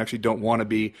phone when you actually don't want to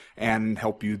be, and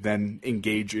help you then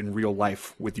engage in real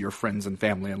life with your friends and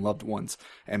family and loved ones.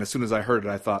 And as soon as I heard it,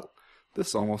 I thought,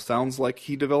 this almost sounds like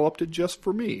he developed it just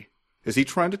for me. Is he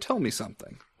trying to tell me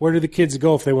something? Where do the kids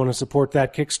go if they want to support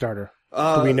that Kickstarter?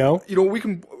 Do we know? You know, we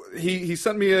can. He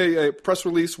sent me a press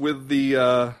release with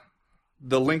the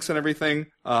links and everything.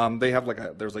 They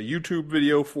have there's a YouTube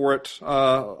video for it.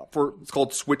 It's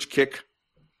called Switch Kick,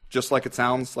 just like it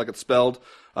sounds, like it's spelled.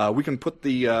 We can put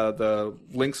the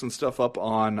links and stuff up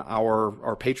on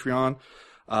our Patreon,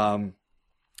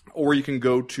 or you can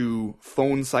go to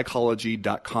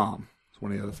phonepsychology.com. It's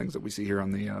one of the other things that we see here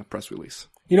on the press release.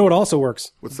 You know what also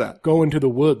works? What's that? Go into the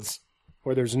woods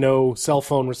where there's no cell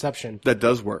phone reception. That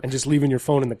does work. And just leaving your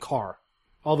phone in the car.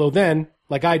 Although then,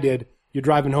 like I did, you're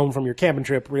driving home from your camping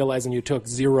trip realizing you took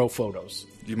 0 photos.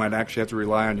 You might actually have to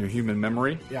rely on your human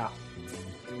memory. Yeah.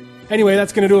 Anyway,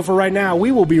 that's going to do it for right now.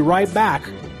 We will be right back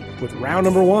with round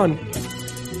number 1.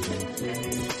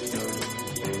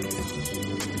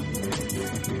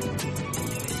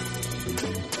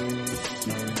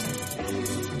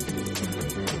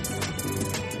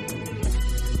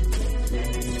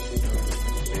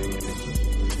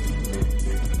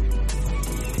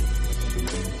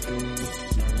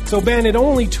 So, Ben, it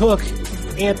only took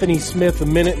Anthony Smith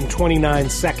 1 minute and 29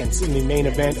 seconds in the main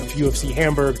event of UFC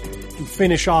Hamburg to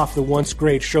finish off the once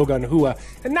great Shogun Rua,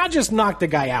 and not just knock the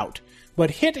guy out, but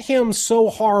hit him so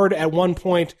hard at one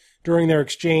point during their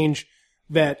exchange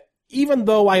that even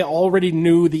though I already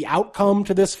knew the outcome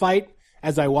to this fight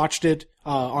as I watched it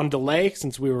on delay,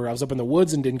 since I was up in the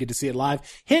woods and didn't get to see it live,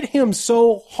 hit him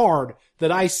so hard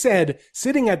that I said,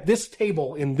 sitting at this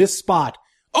table in this spot,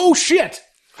 "Oh shit!"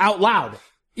 out loud.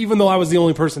 Even though I was the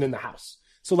only person in the house.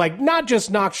 So, not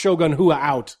just knocked Shogun Rua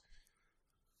out,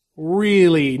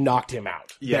 really knocked him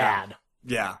out. Yeah. Bad.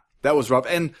 Yeah, that was rough.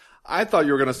 And I thought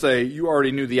you were going to say you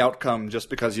already knew the outcome just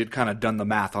because you'd kind of done the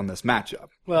math on this matchup.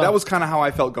 Well, that was kind of how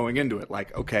I felt going into it.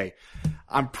 Like, okay,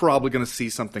 I'm probably going to see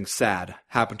something sad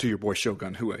happen to your boy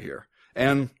Shogun Rua here.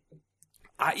 And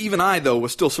I, though,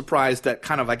 was still surprised at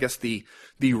kind of, I guess, the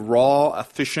raw,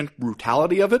 efficient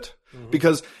brutality of it. Mm-hmm.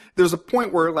 Because there's a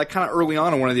point where, kind of early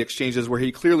on in one of the exchanges where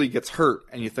he clearly gets hurt,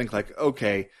 and you think,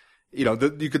 okay,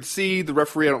 you could see the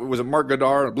referee, was it Mark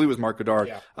Goddard? I believe it was Mark Goddard.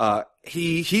 Yeah.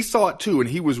 He saw it too, and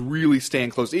he was really staying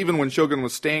close. Even when Shogun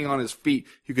was staying on his feet,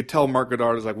 you could tell Mark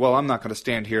Goddard was like, well, I'm not going to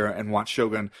stand here and watch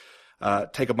Shogun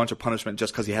take a bunch of punishment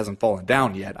just because he hasn't fallen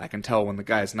down yet. I can tell when the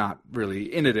guy's not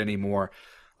really in it anymore.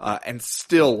 and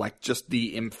still like just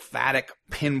the emphatic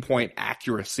pinpoint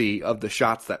accuracy of the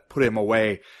shots that put him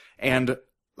away. And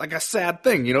like a sad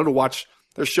thing, you know, to watch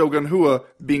there's Shogun Rua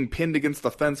being pinned against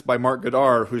the fence by Mark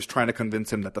Goddard, who's trying to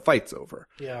convince him that the fight's over.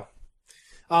 Yeah.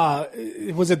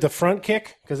 Was it the front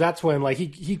kick? Because that's when, like,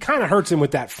 he kind of hurts him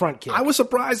with that front kick. I was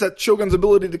surprised at Shogun's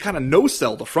ability to kind of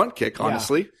no-sell the front kick,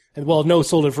 honestly. Yeah. And, well,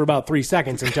 no-sold it for about 3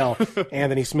 seconds until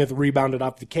Anthony Smith rebounded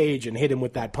off the cage and hit him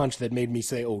with that punch that made me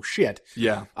say, oh, shit.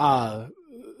 Yeah.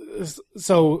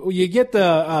 So you get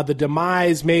the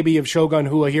demise maybe of Shogun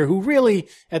Rua here, who really,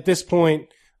 at this point,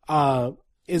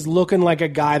 is looking like a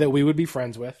guy that we would be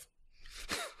friends with.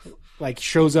 Like,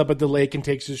 shows up at the lake and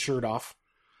takes his shirt off.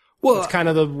 Well, it's kind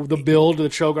of the build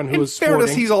that Shogun Rua is sporting. In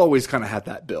fairness, he's always kind of had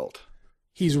that build.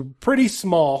 He's pretty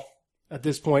small at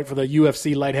this point for the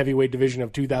UFC light heavyweight division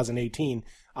of 2018,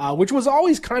 which was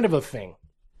always kind of a thing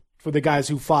for the guys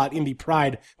who fought Indy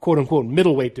Pride, quote unquote,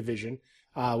 middleweight division,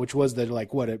 which was the,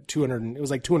 like, what, it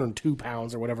was like 202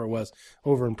 pounds or whatever it was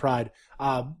over in Pride.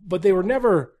 But they were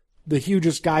never the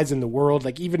hugest guys in the world.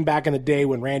 Like, even back in the day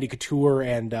when Randy Couture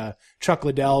and Chuck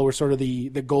Liddell were sort of the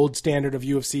gold standard of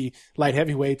UFC light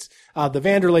heavyweights, the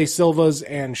Vanderlei Silvas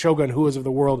and Shogun Ruas of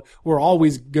the world were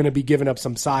always going to be giving up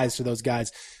some size to those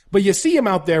guys. But you see him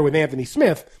out there with Anthony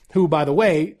Smith, who, by the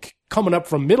way, coming up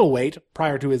from middleweight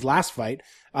prior to his last fight,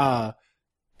 and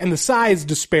the size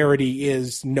disparity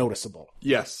is noticeable.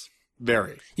 Yes,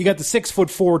 very. You got the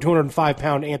 6'4", 205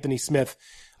 pound Anthony Smith,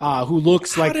 who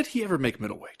looks like... How did he ever make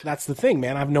middleweight? That's the thing,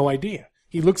 man. I have no idea.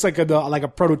 He looks like a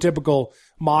prototypical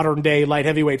modern-day light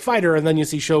heavyweight fighter, and then you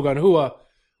see Shogun Rua,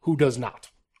 who does not.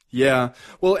 Yeah.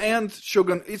 Well, and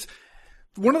Shogun... It's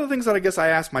one of the things that I guess I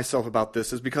asked myself about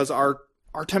this is because our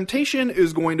temptation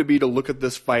is going to be to look at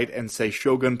this fight and say,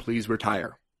 Shogun, please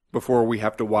retire, before we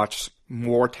have to watch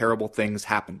more terrible things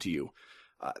happen to you.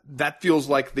 That feels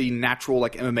like the natural,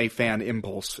 like, MMA fan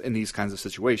impulse in these kinds of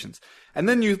situations. And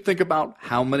then you think about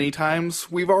how many times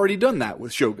we've already done that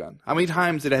with Shogun. How many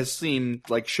times it has seemed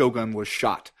like Shogun was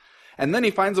shot. And then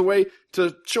he finds a way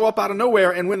to show up out of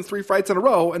nowhere and win 3 fights in a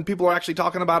row, and people are actually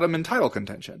talking about him in title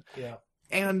contention. Yeah.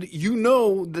 And you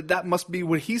know that must be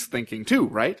what he's thinking too,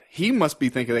 right? He must be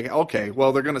thinking, like, okay,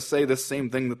 well, they're going to say this same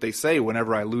thing that they say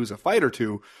whenever I lose a fight or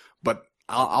two, but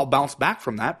I'll bounce back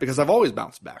from that because I've always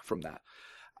bounced back from that.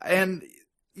 And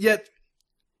yet,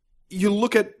 you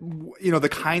look at, you know, the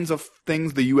kinds of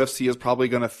things the UFC is probably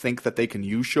going to think that they can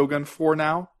use Shogun for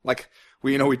now. Like,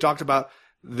 we talked about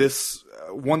this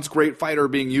once great fighter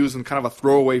being used in kind of a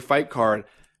throwaway fight card.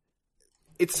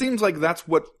 It seems like that's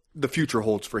what the future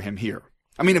holds for him here.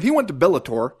 I mean, if he went to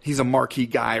Bellator, he's a marquee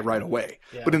guy right away.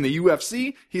 Yeah. But in the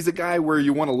UFC, he's a guy where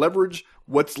you want to leverage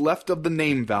what's left of the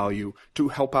name value to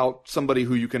help out somebody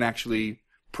who you can actually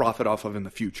profit off of in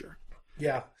the future.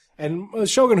 Yeah. And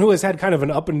Shogun Rua has had kind of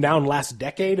an up and down last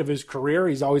decade of his career.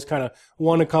 He's always kind of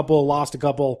won a couple, lost a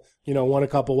couple, won a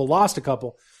couple, lost a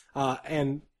couple.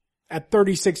 And at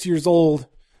 36 years old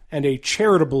and a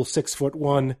charitable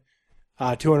 6'1",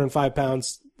 205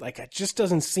 pounds, like, it just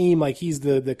doesn't seem like he's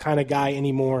the kind of guy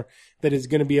anymore that is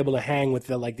going to be able to hang with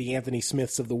the Anthony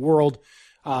Smiths of the world.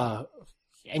 And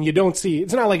you don't see,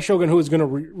 it's not like Shogun Rua is going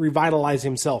to revitalize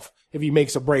himself if he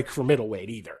makes a break for middleweight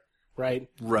either. Right.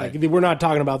 Like, we're not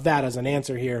talking about that as an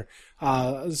answer here.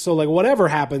 So, like, whatever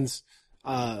happens,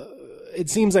 it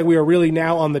seems like we are really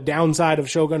now on the downside of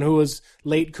Shogun Rua's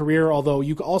late career, although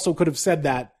you also could have said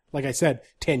that, like I said,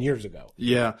 10 years ago.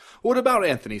 Yeah. What about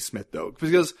Anthony Smith, though?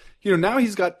 Because, now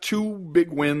he's got 2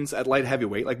 big wins at light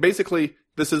heavyweight. Like, basically,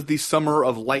 this is the summer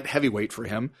of light heavyweight for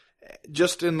him.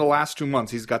 Just in the last 2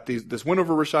 months, he's got this win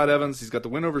over Rashad Evans, he's got the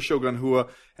win over Shogun Rua,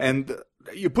 and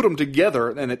you put them together,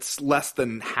 and it's less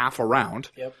than half a round.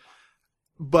 Yep.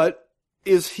 But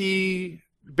is he,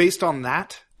 based on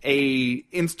that, a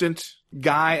instant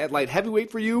guy at light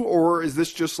heavyweight for you, or is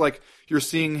this just like you're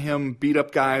seeing him beat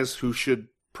up guys who should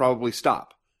probably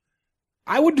stop?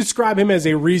 I would describe him as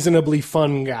a reasonably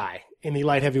fun guy in the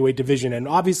light heavyweight division. And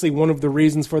obviously one of the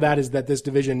reasons for that is that this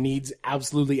division needs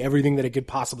absolutely everything that it could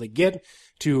possibly get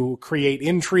to create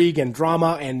intrigue and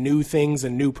drama and new things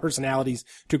and new personalities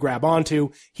to grab onto.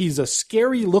 He's a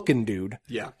scary looking dude.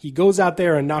 Yeah. He goes out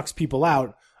there and knocks people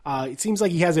out. It seems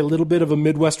like he has a little bit of a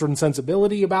Midwestern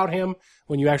sensibility about him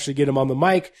when you actually get him on the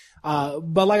mic.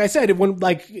 But like I said,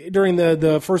 during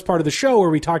the first part of the show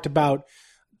where we talked about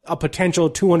a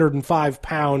potential 205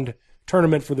 pound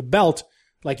tournament for the belt,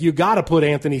 like, you gotta put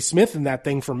Anthony Smith in that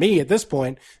thing for me at this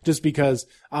point, just because,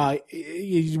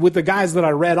 with the guys that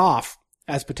I read off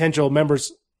as potential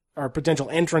members or potential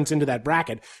entrants into that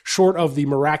bracket, short of the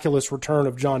miraculous return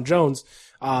of John Jones.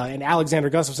 And Alexander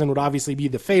Gustafsson would obviously be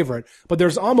the favorite, but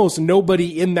there's almost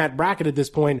nobody in that bracket at this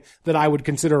point that I would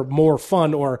consider more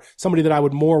fun or somebody that I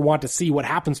would more want to see what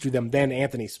happens to them than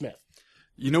Anthony Smith.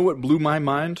 You know what blew my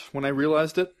mind when I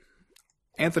realized it?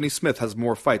 Anthony Smith has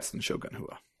more fights than Shogun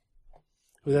Rua.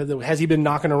 Has he been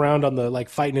knocking around on the,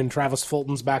 fighting in Travis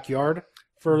Fulton's backyard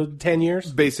for 10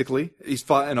 years? Basically. He's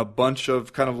fought in a bunch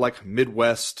of kind of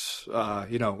Midwest,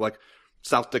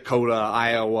 South Dakota,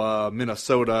 Iowa,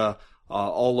 Minnesota,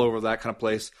 all over that kind of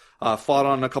place. Fought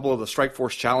on a couple of the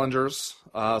Strikeforce Challengers,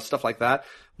 stuff like that.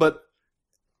 But,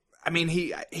 I mean,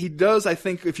 he does, I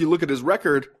think, if you look at his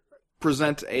record,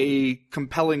 present a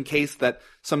compelling case that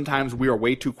sometimes we are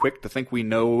way too quick to think we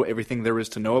know everything there is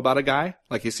to know about a guy.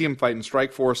 Like, you see him fight in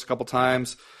Strikeforce a couple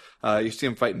times. You see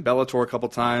him fight in Bellator a couple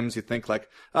times. You think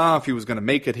if he was going to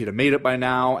make it, he'd have made it by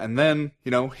now. And then,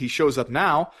 he shows up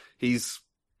now. He's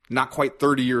not quite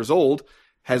 30 years old,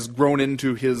 has grown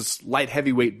into his light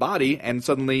heavyweight body, and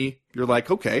suddenly you're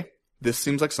like, okay, this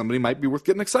seems like somebody might be worth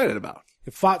getting excited about. He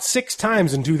fought 6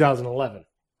 times in 2011,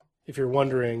 if you're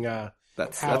wondering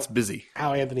that's busy.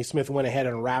 How Anthony Smith went ahead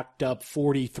and racked up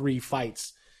 43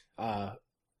 fights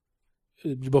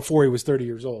before he was 30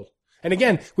 years old. And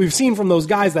again, we've seen from those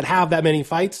guys that have that many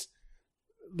fights,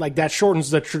 that shortens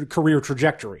the career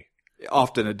trajectory.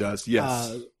 Often it does,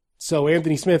 yes. So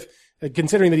Anthony Smith,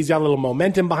 considering that he's got a little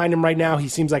momentum behind him right now, he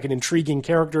seems like an intriguing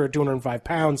character at 205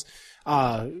 pounds.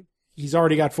 He's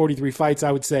already got 43 fights.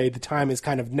 I would say the time is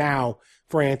kind of now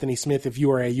for Anthony Smith if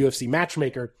you are a UFC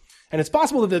matchmaker. And it's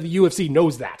possible that the UFC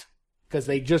knows that because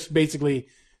they just basically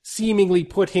seemingly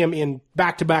put him in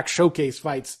back-to-back showcase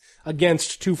fights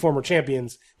against 2 former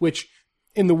champions, which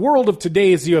in the world of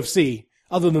today's UFC,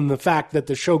 other than the fact that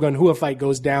the Shogun Rua fight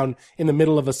goes down in the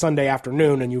middle of a Sunday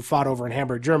afternoon and you fought over in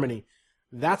Hamburg, Germany,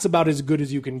 that's about as good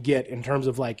as you can get in terms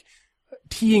of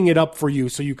teeing it up for you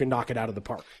so you can knock it out of the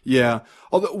park. Yeah.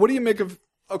 Although, what do you make of,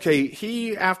 okay,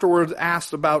 he afterwards is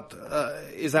asked about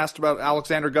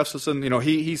Alexander Gustafsson.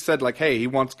 He said hey, he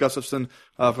wants Gustafsson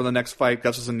for the next fight.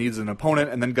 Gustafsson needs an opponent.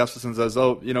 And then Gustafsson says,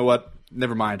 oh, you know what?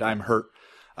 Never mind. I'm hurt.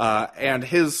 And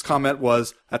his comment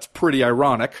was, that's pretty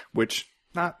ironic, which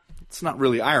it's not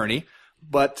really irony,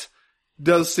 but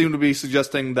does seem to be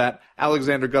suggesting that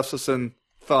Alexander Gustafsson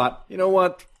thought, you know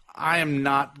what? I am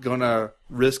not going to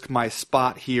risk my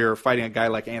spot here fighting a guy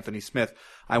like Anthony Smith.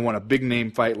 I want a big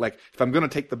name fight. If I'm going to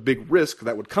take the big risk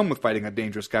that would come with fighting a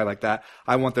dangerous guy like that,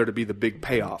 I want there to be the big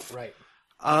payoff. Right.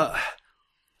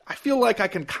 I feel like I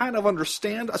can kind of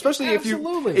understand, especially if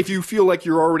you feel like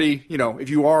you're already, if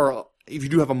you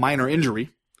do have a minor injury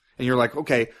and you're like,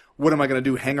 okay, what am I going to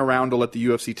do? Hang around to let the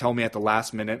UFC tell me at the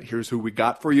last minute, here's who we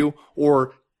got for you?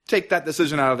 Or take that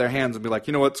decision out of their hands and be like,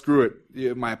 you know what, screw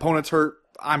it. My opponent's hurt.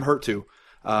 I'm hurt too.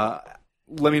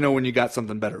 Let me know when you got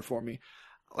something better for me.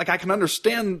 I can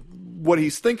understand what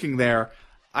he's thinking there.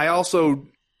 I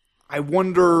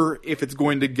wonder if it's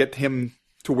going to get him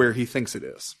to where he thinks it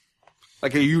is.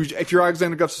 If you're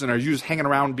Alexander Gustafsson, are you just hanging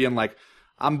around being like,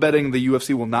 I'm betting the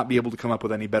UFC will not be able to come up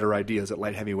with any better ideas at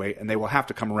light heavyweight, and they will have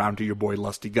to come around to your boy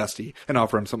Lusty Gusty and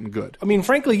offer him something good. I mean,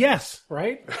 frankly, yes,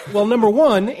 right? Well, number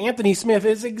one, Anthony Smith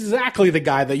is exactly the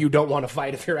guy that you don't want to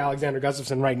fight if you're Alexander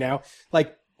Gustafsson right now.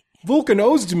 Volkan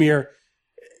Ozdemir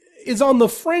is on the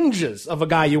fringes of a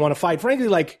guy you want to fight. Frankly,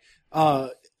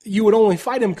 you would only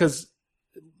fight him because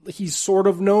he's sort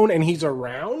of known and he's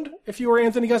around if you were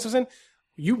Anthony Gustafsson.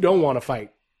 You don't want to fight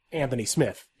Anthony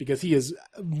Smith because he is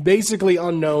basically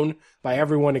unknown by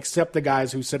everyone except the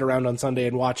guys who sit around on Sunday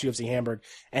and watch UFC Hamburg,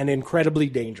 and incredibly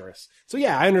dangerous. So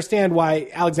yeah, I understand why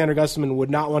Alexander Gustafsson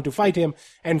would not want to fight him.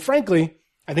 And frankly,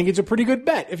 I think it's a pretty good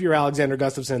bet if you're Alexander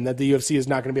Gustafsson that the UFC is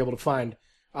not going to be able to find,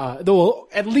 though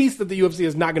at least that the UFC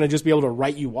is not going to just be able to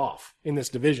write you off in this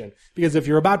division. Because if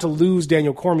you're about to lose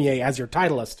Daniel Cormier as your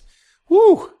titleist,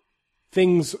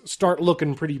 things start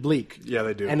looking pretty bleak. Yeah,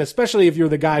 they do. And especially if you're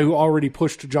the guy who already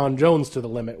pushed John Jones to the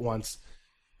limit once.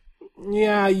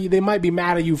 Yeah, they might be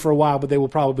mad at you for a while, but they will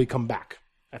probably come back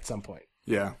at some point.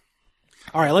 Yeah.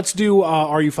 All right, let's do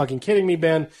Are You Fucking Kidding Me,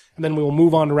 Ben? And then we will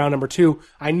move on to round number 2.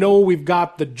 I know we've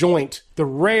got the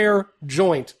rare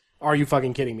joint Are You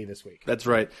Fucking Kidding Me this week. That's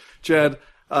right. Chad,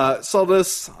 saw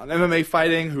this on MMA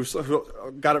Fighting, who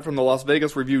got it from the Las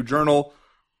Vegas Review-Journal.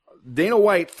 Dana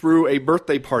White threw a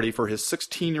birthday party for his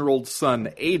 16-year-old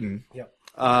son, Aiden,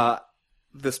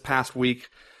 this past week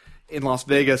in Las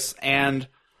Vegas. And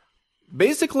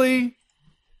basically,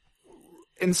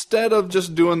 instead of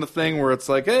just doing the thing where it's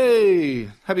like, hey,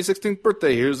 happy 16th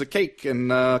birthday, here's a cake,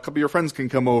 and a couple of your friends can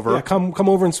come over. Yeah, come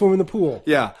over and swim in the pool.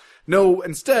 Yeah. No,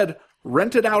 instead,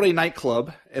 rented out a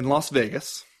nightclub in Las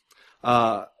Vegas,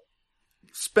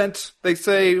 Spent, they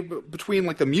say, between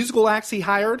like the musical acts he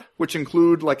hired, which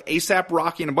include like A$AP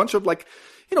Rocky and a bunch of like,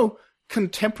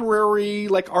 contemporary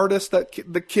like artists that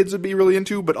the kids would be really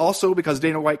into, but also because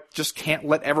Dana White just can't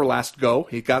let Everlast go.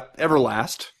 He got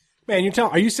Everlast. Man,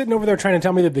 are you sitting over there trying to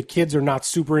tell me that the kids are not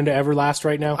super into Everlast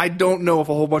right now? I don't know if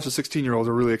a whole bunch of 16-year-olds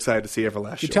are really excited to see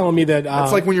Everlast. You're telling me that...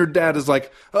 it's like when your dad is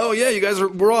like, oh yeah,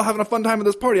 we're all having a fun time at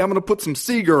this party. I'm going to put some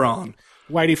Seeger on.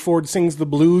 Whitey Ford Sings the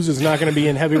Blues is not going to be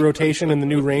in heavy rotation in the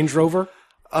new Range Rover?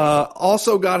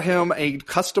 Also got him a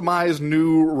customized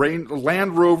new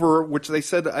Land Rover, which they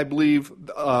said, I believe,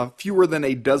 fewer than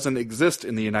a dozen exist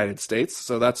in the United States.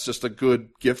 So that's just a good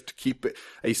gift to keep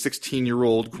a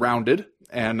 16-year-old grounded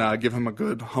and give him a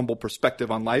good, humble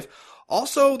perspective on life.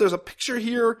 Also, there's a picture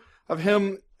here of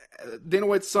him, Dana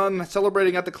White's son,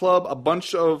 celebrating at the club. A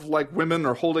bunch of like women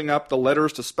are holding up the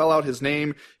letters to spell out his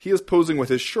name. He is posing with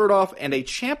his shirt off and a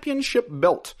championship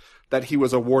belt that he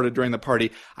was awarded during the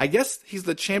party. I guess he's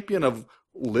the champion of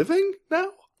living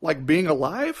now? Like being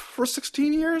alive for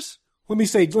 16 years? Let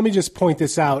me just point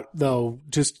this out, though,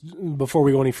 just before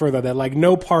we go any further, that like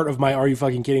no part of my Are You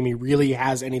Fucking Kidding Me really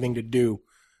has anything to do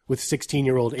with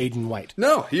 16-year-old Aiden White.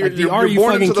 No, you're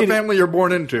born into the family you're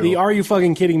born into. The Are You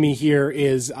Fucking Kidding Me here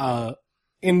is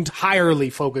entirely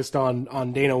focused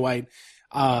on Dana White,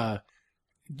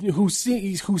 who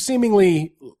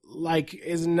seemingly like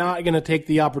is not going to take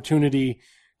the opportunity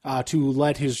to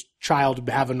let his child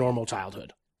have a normal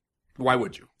childhood. Why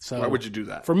would you? Why would you do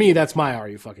that? For me, that's my Are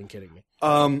You Fucking Kidding Me?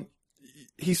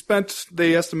 He spent,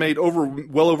 they estimate,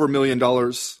 well over $1 million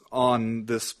on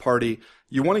this party.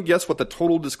 You want to guess what the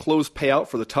total disclosed payout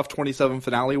for the Tough 27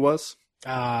 finale was?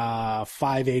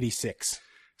 $586.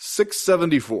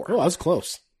 $674. Oh, that was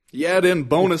close. You add in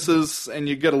bonuses and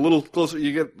you get a little closer.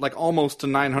 You get like almost to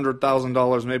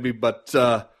 $900,000 maybe, but,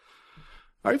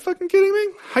 are you fucking kidding me?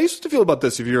 How are you supposed to feel about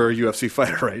this if you're a UFC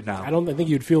fighter right now? I think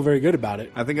you'd feel very good about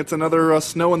it. I think it's another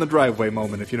snow in the driveway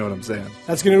moment, if you know what I'm saying.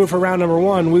 That's going to do it for round number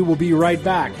 1. We will be right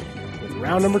back with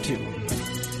round number 2.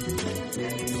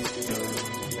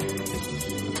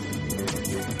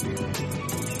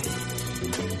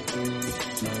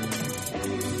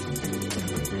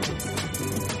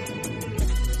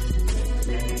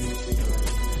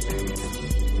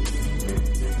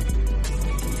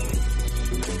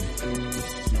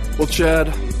 Well, Chad,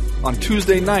 on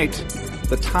Tuesday night,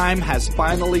 the time has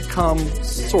finally come,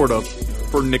 sort of,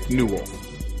 for Nick Newell.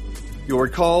 You'll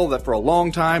recall that for a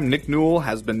long time, Nick Newell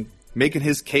has been making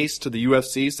his case to the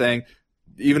UFC, saying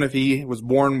even if he was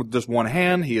born with just one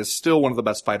hand, he is still one of the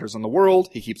best fighters in the world.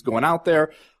 He keeps going out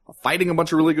there, fighting a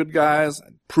bunch of really good guys,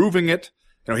 proving it.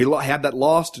 He had that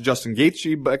loss to Justin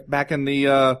Gaethje back in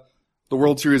the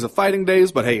World Series of Fighting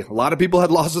days, but hey, a lot of people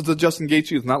had losses to Justin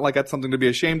Gaethje. It's not like that's something to be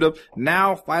ashamed of.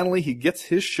 Now, finally, he gets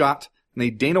his shot in a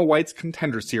Dana White's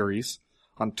Contender Series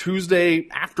on Tuesday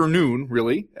afternoon,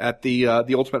 really, at the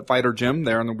Ultimate Fighter gym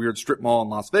there in the weird strip mall in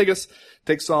Las Vegas.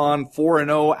 Takes on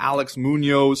 4-0 Alex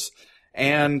Munoz.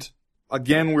 And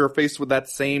again, we're faced with that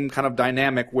same kind of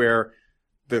dynamic where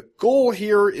the goal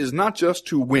here is not just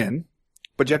to win,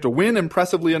 but you have to win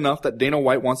impressively enough that Dana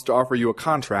White wants to offer you a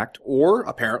contract, or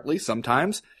apparently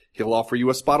sometimes he'll offer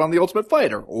you a spot on The Ultimate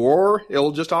Fighter, or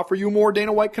he'll just offer you more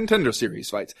Dana White Contender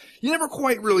Series fights. You never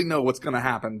quite really know what's going to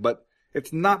happen, but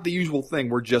it's not the usual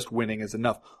thing where just winning is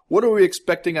enough. What are we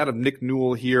expecting out of Nick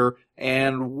Newell here,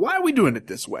 and why are we doing it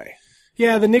this way?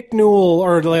 Yeah, the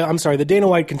the Dana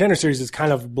White Contender Series is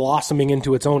kind of blossoming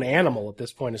into its own animal at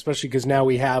this point, especially because now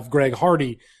we have Greg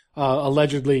Hardy,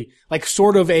 allegedly, like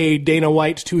sort of a Dana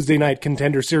White Tuesday Night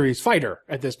Contender Series fighter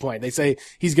at this point. They say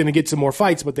he's going to get some more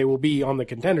fights, but they will be on the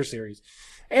Contender Series.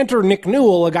 Enter Nick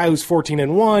Newell, a guy who's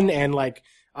 14-1 and like,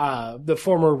 the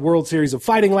former World Series of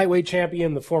Fighting lightweight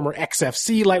champion, the former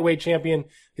XFC lightweight champion.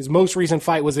 His most recent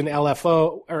fight was in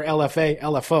LFO,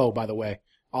 by the way.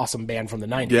 Awesome band from the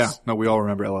 90s. Yeah, no, we all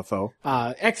remember LFO.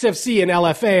 XFC and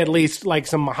LFA, at least, like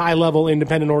some high-level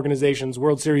independent organizations,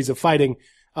 World Series of Fighting,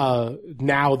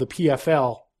 now the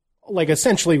PFL, like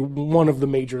essentially one of the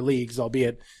major leagues,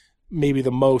 albeit maybe the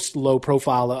most low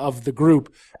profile of the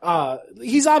group.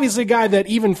 He's obviously a guy that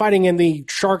even fighting in the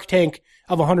Shark Tank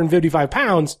of 155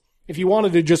 pounds, if you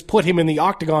wanted to just put him in the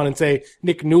octagon and say,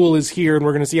 Nick Newell is here and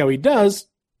we're going to see how he does,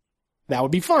 that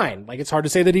would be fine. Like, it's hard to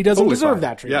say that he doesn't deserve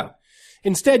that treatment. Yeah.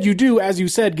 Instead, you do, as you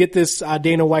said, get this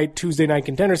Dana White Tuesday Night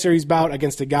Contender Series bout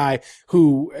against a guy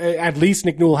who, at least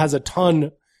Nick Newell has a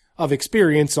ton of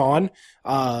experience on.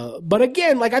 But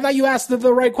again, like, I thought you asked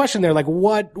the right question there. Like,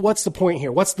 what's the point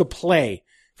here? What's the play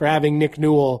for having Nick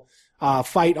Newell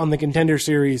fight on the Contender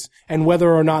Series, and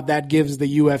whether or not that gives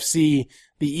the UFC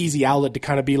easy outlet to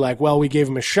kind of be like, well, we gave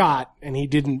him a shot and he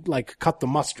didn't like cut the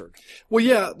mustard. Well,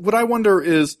 yeah, what I wonder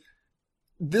is,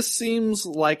 this seems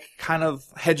like kind of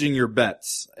hedging your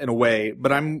bets in a way,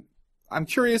 but I'm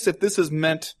curious if this is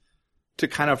meant to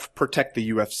kind of protect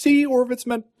the UFC or if it's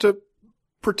meant to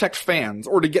protect fans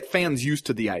or to get fans used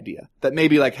to the idea that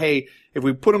maybe like, hey, if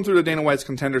we put him through the Dana White's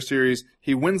Contender Series,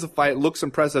 he wins the fight, looks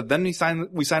impressive, then we sign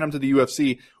him to the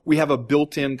UFC, we have a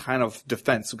built-in kind of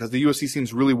defense because the UFC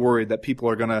seems really worried that people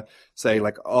are going to say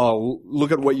like, oh,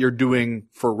 look at what you're doing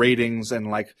for ratings and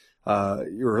like,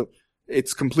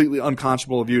 it's completely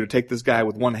unconscionable of you to take this guy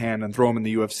with one hand and throw him in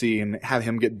the UFC and have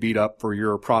him get beat up for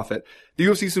your profit. The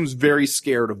UFC seems very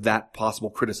scared of that possible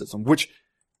criticism, which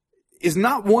is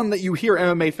not one that you hear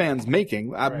MMA fans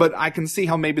making, Right. But I can see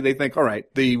how maybe they think, all right,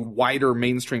 the wider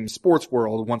mainstream sports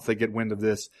world, once they get wind of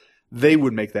this, they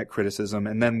would make that criticism.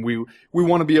 And then we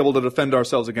want to be able to defend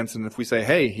ourselves against it. And if we say,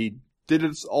 hey, he did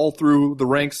it all through the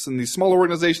ranks in these smaller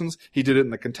organizations, he did it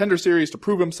in the Contender Series to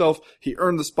prove himself, he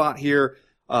earned the spot here,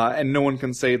 and no one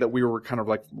can say that we were kind of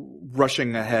like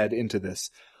rushing ahead into this.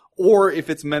 Or if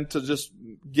it's meant to just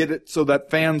get it so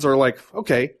that fans are like,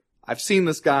 okay, I've seen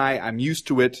this guy, I'm used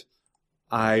to it,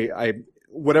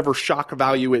 whatever shock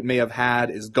value it may have had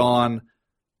is gone.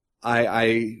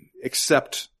 I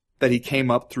accept that he came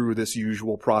up through this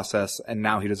usual process and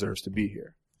now he deserves to be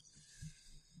here.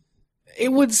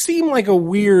 It would seem like a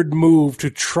weird move to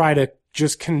try to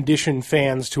just condition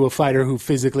fans to a fighter who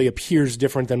physically appears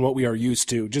different than what we are used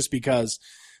to, just because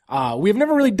we've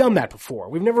never really done that before.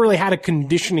 We've never really had a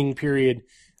conditioning period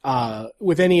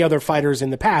with any other fighters in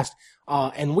the past,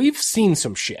 and we've seen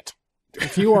some shit.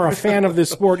 If you are a fan of this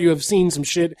sport, you have seen some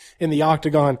shit in the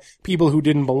octagon, people who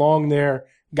didn't belong there,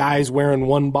 guys wearing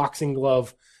one boxing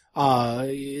glove.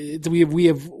 We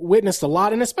have witnessed a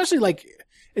lot, and especially like,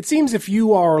 it seems if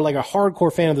you are like a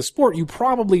hardcore fan of the sport, you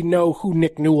probably know who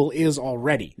Nick Newell is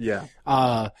already. Yeah.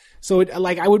 So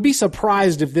I would be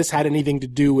surprised if this had anything to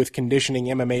do with conditioning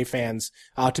MMA fans,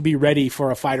 to be ready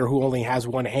for a fighter who only has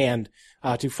one hand,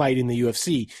 to fight in the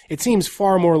UFC. It seems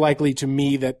far more likely to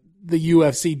me that the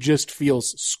UFC just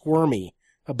feels squirmy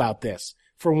about this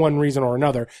for one reason or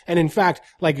another. And in fact,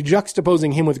 like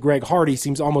juxtaposing him with Greg Hardy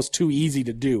seems almost too easy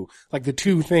to do. Like the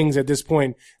two things at this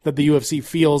point that the UFC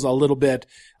feels a little bit,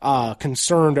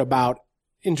 concerned about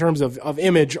in terms of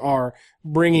image are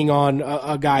bringing on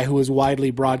a guy who is widely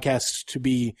broadcast to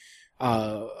be,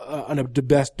 a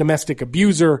domestic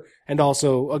abuser and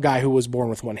also a guy who was born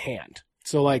with one hand.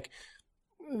 So like,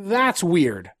 that's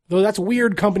weird. Though that's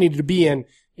weird company to be in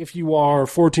if you are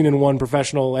 14-1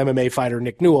 professional MMA fighter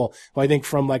Nick Newell, who I think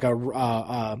from like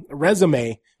a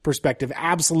resume perspective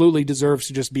absolutely deserves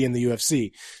to just be in the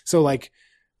UFC. So like,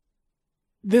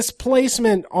 this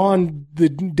placement on the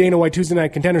Dana White Tuesday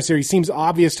Night Contender Series seems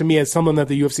obvious to me as someone that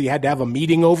the UFC had to have a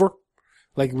meeting over.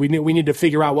 Like we need to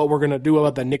figure out what we're going to do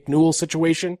about the Nick Newell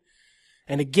situation.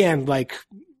 And again, like,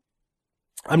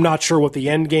 I'm not sure what the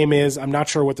end game is. I'm not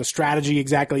sure what the strategy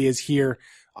exactly is here.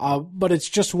 But it's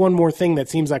just one more thing that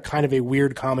seems like kind of a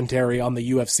weird commentary on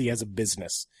the UFC as a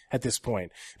business at this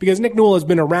point. Because Nick Newell has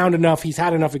been around enough, he's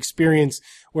had enough experience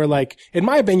where like, in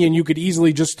my opinion, you could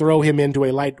easily just throw him into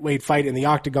a lightweight fight in the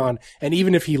octagon, and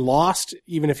even if he lost,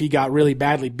 even if he got really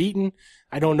badly beaten,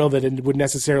 I don't know that it would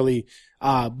necessarily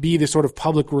be the sort of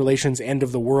public relations end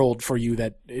of the world for you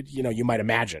that, you might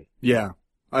imagine. Yeah,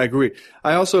 I agree.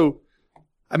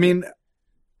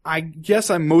 I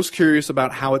guess I'm most curious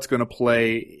about how it's going to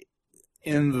play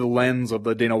in the lens of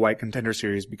the Dana White Contender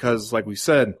Series because, like we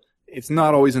said, it's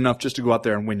not always enough just to go out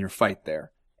there and win your fight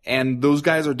there. And those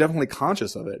guys are definitely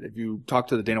conscious of it. If you talk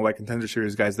to the Dana White Contender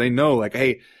Series guys, they know, like,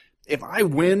 hey, if I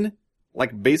win,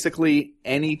 like, basically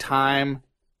any time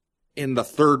in the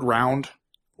third round,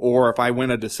 or if I win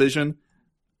a decision,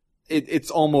 it's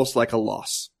almost like a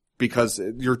loss because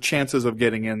your chances of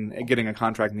getting a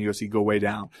contract in the UFC go way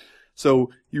down.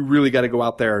 So you really got to go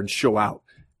out there and show out.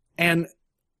 And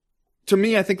to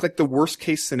me, I think like the worst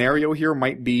case scenario here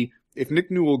might be if Nick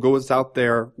Newell goes out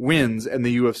there, wins, and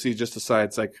the UFC just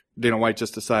decides, like Dana White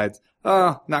just decides,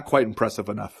 not quite impressive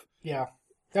enough. Yeah.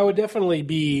 That would definitely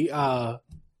be the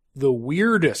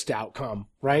weirdest outcome,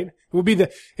 right? It would be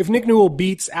if Nick Newell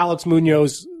beats Alex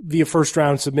Munoz via first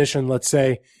round submission, let's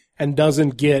say, and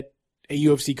doesn't get a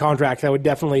UFC contract, that would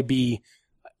definitely be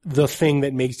the thing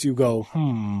that makes you go,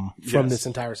 from this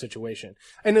entire situation.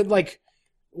 And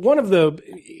one of the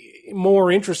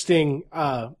more interesting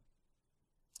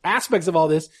aspects of all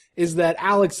this is that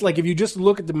Alex, if you just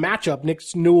look at the matchup, Nick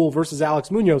Newell versus Alex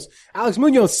Munoz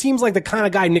seems like the kind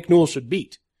of guy Nick Newell should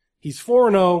beat. He's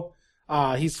 4-0.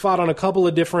 He's fought on a couple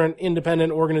of different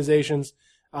independent organizations.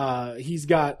 He's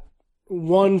got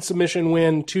one submission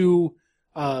win, 2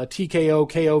 TKO,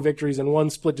 KO victories, and 1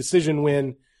 split decision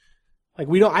win. Like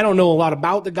I don't know a lot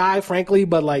about the guy, frankly,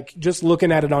 but like just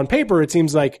looking at it on paper, it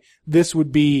seems like this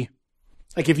would be,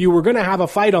 like if you were going to have a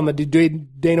fight on the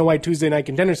Dana White Tuesday Night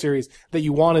Contender Series that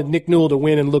you wanted Nick Newell to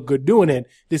win and look good doing it,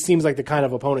 this seems like the kind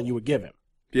of opponent you would give him.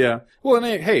 Yeah. Well,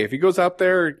 and hey, if he goes out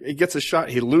there, he gets a shot,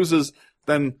 he loses,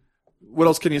 then what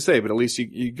else can you say? But at least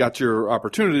you got your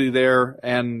opportunity there,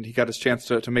 and he got his chance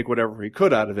to make whatever he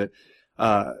could out of it.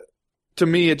 To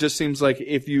me, it just seems like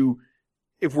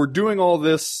if we're doing all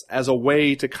this as a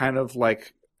way to kind of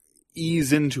like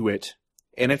ease into it,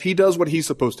 and if he does what he's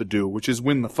supposed to do, which is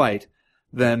win the fight,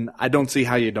 then I don't see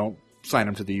how you don't sign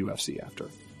him to the UFC after.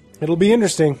 It'll be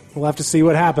interesting. We'll have to see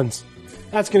what happens.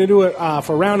 That's going to do it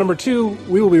for round number 2.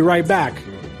 We will be right back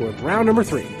with round number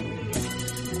 3.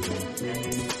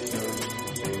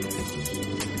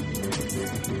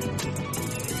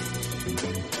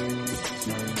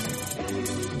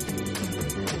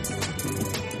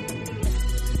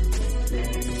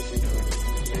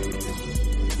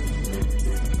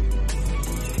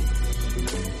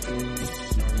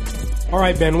 All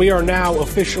right, Ben, we are now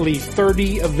officially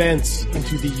 30 events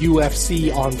into the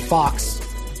UFC on Fox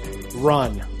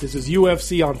run. This is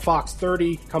UFC on Fox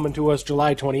 30 coming to us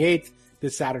July 28th,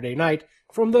 this Saturday night,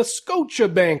 from the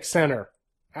Scotiabank Center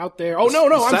out there. Oh, no,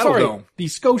 I'm sorry. Dome. The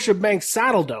Scotiabank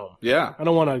Saddle Dome. Yeah. I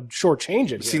don't want to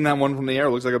shortchange it. I've seen that one from the air.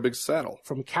 It looks like a big saddle.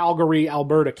 From Calgary,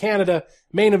 Alberta, Canada.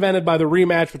 Main evented by the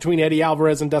rematch between Eddie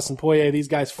Alvarez and Dustin Poirier. These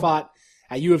guys fought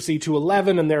at UFC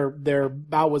 211, and their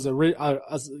bout was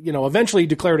eventually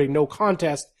declared a no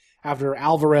contest after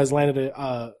Alvarez landed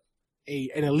an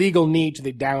illegal knee to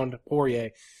the downed Poirier.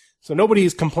 So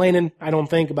nobody's complaining, I don't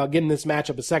think, about getting this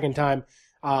matchup a second time.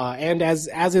 And as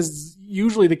is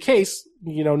usually the case,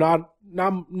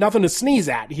 nothing to sneeze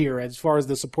at here as far as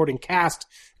the supporting cast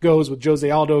goes, with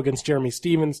Jose Aldo against Jeremy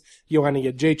Stevens, Joanna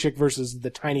Jędrzejczyk versus the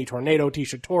Tiny Tornado,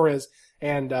 Tisha Torres,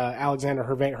 and Alexander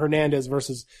Hernandez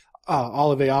versus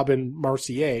Olivier Aubin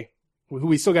Mercier, who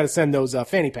we still got to send those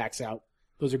fanny packs out.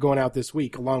 Those are going out this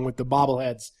week, along with the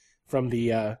bobbleheads from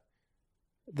the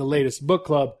latest book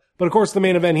club. But of course, the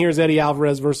main event here is Eddie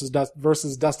Alvarez versus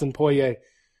Dustin Poirier.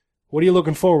 What are you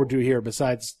looking forward to here,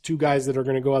 besides two guys that are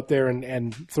going to go out there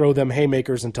and throw them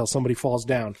haymakers until somebody falls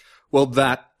down? Well,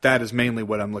 that is mainly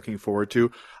what I'm looking forward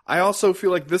to. I also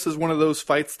feel like this is one of those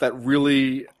fights that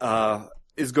really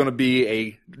is going to be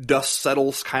a dust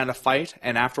settles kind of fight,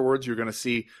 and afterwards you're going to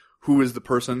see who is the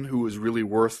person who is really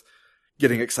worth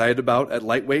getting excited about at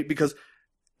lightweight, because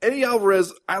Eddie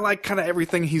Alvarez, I like kind of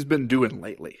everything he's been doing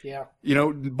lately. Yeah.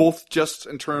 Both just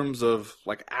in terms of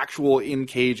like actual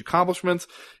in-cage accomplishments,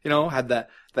 had that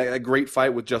great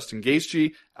fight with Justin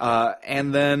Gaethje,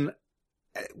 and then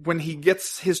when he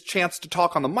gets his chance to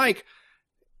talk on the mic,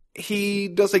 he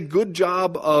does a good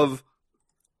job of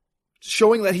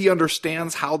showing that he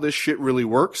understands how this shit really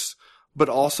works, but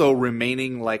also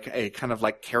remaining like a kind of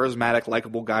like charismatic,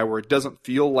 likable guy where it doesn't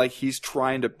feel like he's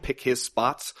trying to pick his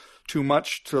spots too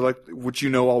much to like, which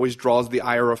always draws the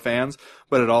ire of fans,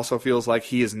 but it also feels like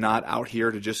he is not out here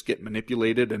to just get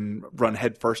manipulated and run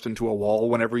headfirst into a wall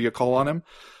whenever you call on him.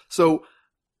 So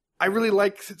I really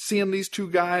like seeing these two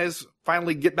guys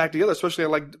finally get back together, especially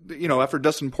after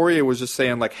Dustin Poirier was just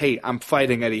saying like, hey, I'm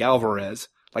fighting Eddie Alvarez.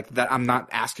 Like that, I'm not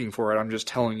asking for it. I'm just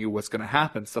telling you what's going to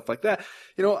happen, stuff like that.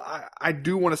 I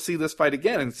do want to see this fight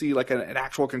again and see like an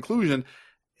actual conclusion,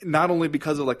 not only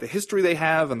because of like the history they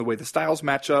have and the way the styles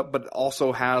match up, but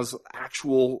also has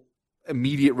actual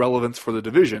immediate relevance for the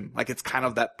division. Like it's kind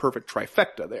of that perfect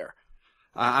trifecta there.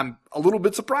 I'm a little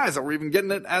bit surprised that we're even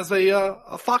getting it as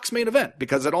a Fox main event,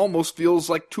 because it almost feels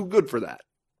like too good for that.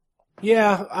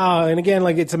 Yeah, and again,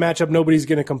 like it's a matchup nobody's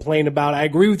going to complain about. I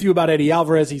agree with you about Eddie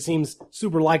Alvarez. He seems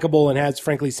super likable and has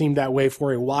frankly seemed that way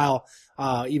for a while.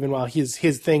 Even while his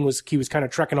thing was, he was kind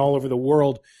of trekking all over the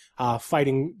world,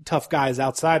 fighting tough guys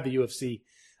outside the UFC.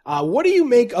 What do you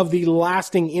make of the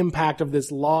lasting impact of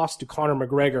this loss to Conor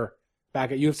McGregor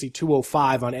back at UFC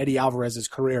 205 on Eddie Alvarez's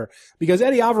career? Because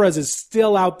Eddie Alvarez is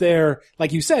still out there,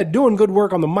 like you said, doing good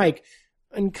work on the mic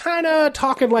and kind of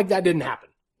talking like that didn't happen.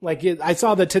 I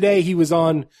saw that today he was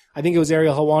on, I think it was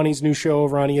Ariel Helwani's new show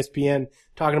over on ESPN,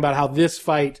 talking about how this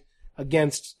fight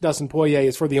against Dustin Poirier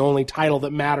is for the only title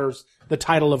that matters, the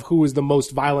title of who is the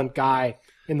most violent guy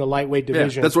in the lightweight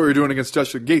division. Yeah, that's what you're doing against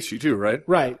Justin Gaethje too, right?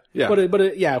 Right. Yeah.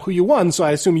 But yeah, who you won, so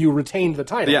I assume you retained the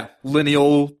title. Yeah.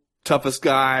 Lineal, toughest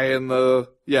guy and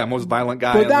most violent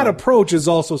guy. But that approach is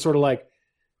also sort of like,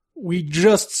 we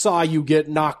just saw you get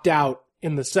knocked out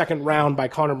in the second round by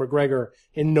Conor McGregor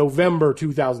in November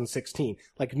 2016.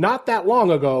 Like, not that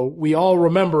long ago, we all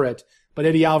remember it, but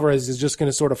Eddie Alvarez is just going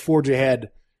to sort of forge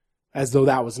ahead as though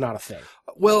that was not a thing.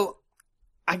 Well,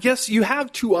 I guess you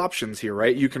have two options here,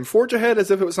 right? You can forge ahead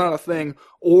as if it was not a thing,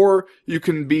 or you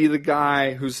can be the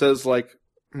guy who says, like,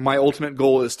 my ultimate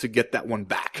goal is to get that one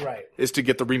back. Right. Is to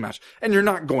get the rematch. And you're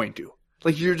not going to.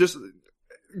 Like, you're just...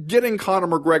 Getting Conor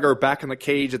McGregor back in the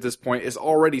cage at this point is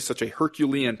already such a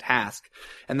Herculean task.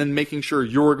 And then making sure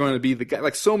you're going to be the guy.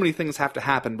 Like, so many things have to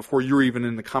happen before you're even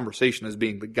in the conversation as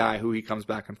being the guy who he comes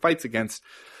back and fights against.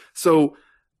 So...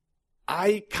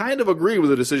 I kind of agree with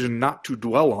the decision not to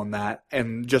dwell on that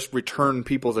and just return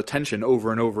people's attention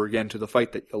over and over again to the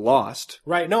fight that you lost.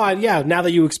 Right. No, now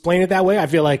that you explain it that way, I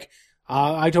feel like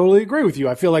I totally agree with you.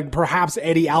 I feel like perhaps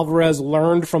Eddie Alvarez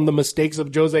learned from the mistakes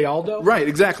of Jose Aldo. Right,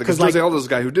 exactly. Because Jose Aldo's the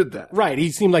guy who did that. Right.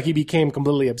 He seemed like he became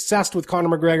completely obsessed with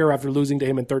Conor McGregor after losing to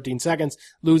him in 13 seconds,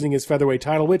 losing his featherweight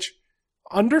title, which...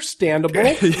 understandable,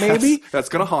 yes, maybe. That's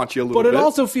going to haunt you a little bit. But it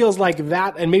also feels like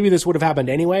that, and maybe this would have happened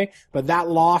anyway, but that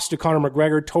loss to Conor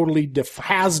McGregor totally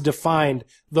has defined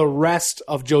the rest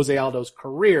of Jose Aldo's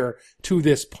career to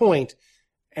this point.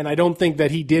 And I don't think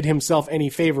that he did himself any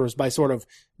favors by sort of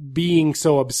being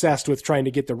so obsessed with trying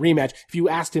to get the rematch. If you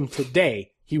asked him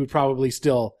today, he would probably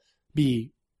still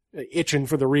be itching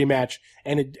for the rematch.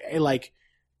 And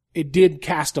it did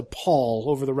cast a pall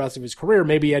over the rest of his career.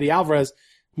 Maybe Eddie Alvarez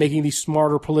making the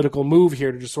smarter political move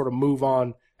here to just sort of move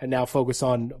on and now focus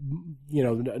on,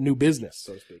 a new business,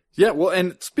 so to speak. Yeah, well,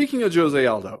 and speaking of Jose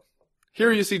Aldo,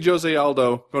 here you see Jose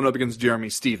Aldo going up against Jeremy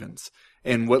Stephens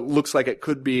in what looks like it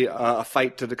could be a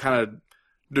fight to kind of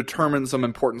determine some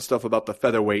important stuff about the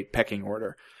featherweight pecking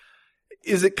order.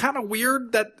 Is it kind of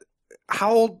weird that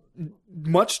how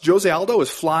much Jose Aldo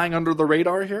is flying under the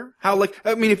radar here?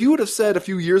 If you would have said a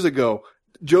few years ago,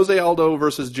 Jose Aldo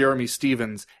versus Jeremy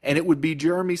Stephens, and it would be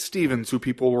Jeremy Stephens who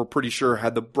people were pretty sure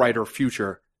had the brighter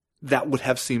future, that would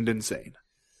have seemed insane.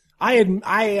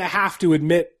 I have to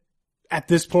admit at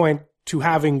this point to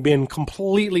having been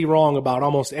completely wrong about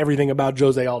almost everything about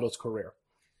Jose Aldo's career.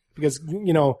 Because,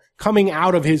 coming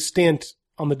out of his stint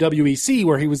on the WEC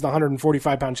where he was the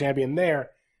 145-pound champion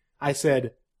there, I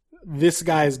said, this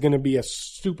guy is going to be a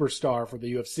superstar for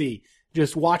the UFC.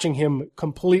 Just watching him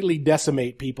completely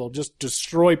decimate people, just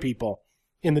destroy people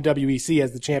in the WEC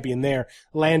as the champion there,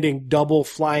 landing double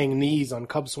flying knees on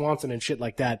Cub Swanson and shit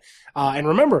like that. And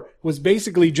remember, was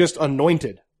basically just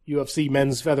anointed UFC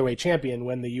men's featherweight champion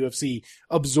when the UFC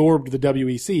absorbed the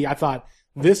WEC. I thought,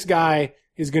 this guy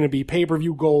is going to be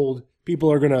pay-per-view gold.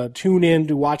 People are going to tune in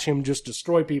to watch him just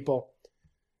destroy people.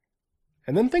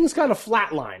 And then things kind of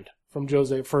flatlined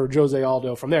for Jose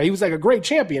Aldo from there. He was like a great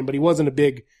champion, but he wasn't a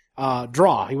big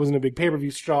draw. He wasn't a big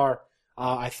pay-per-view star.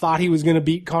 I thought he was going to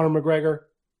beat Conor McGregor.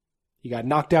 He got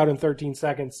knocked out in 13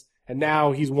 seconds, and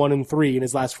now he's 1-3 in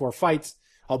his last 4 fights,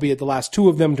 albeit the last 2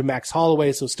 of them to Max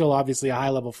Holloway, so still obviously a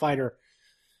high-level fighter.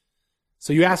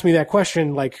 So you asked me that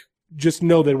question, just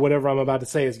know that whatever I'm about to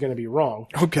say is going to be wrong.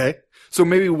 Okay. So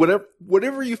maybe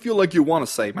whatever you feel like you want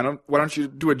to say, why don't you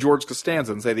do a George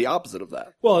Costanza and say the opposite of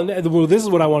that? Well, this is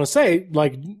what I want to say,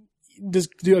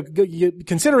 just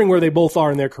considering where they both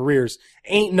are in their careers,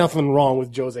 ain't nothing wrong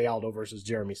with Jose Aldo versus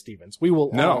Jeremy Stephens. We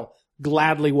will all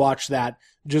gladly watch that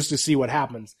just to see what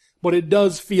happens. But it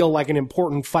does feel like an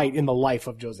important fight in the life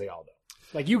of Jose Aldo.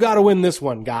 You got to win this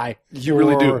one, guy. You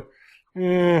really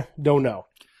do. Don't know.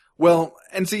 Well,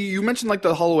 and see, you mentioned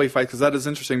the Holloway fight because that is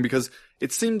interesting because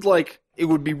it seemed like it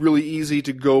would be really easy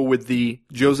to go with the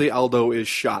Jose Aldo is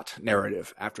shot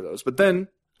narrative after those. But then,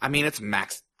 it's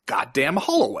Max goddamn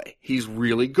Holloway. He's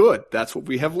really good. That's what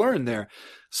we have learned there.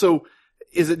 So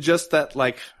is it just that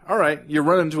all right, you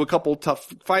run into a couple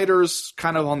tough fighters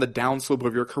kind of on the downslope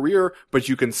of your career, but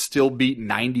you can still beat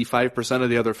 95% of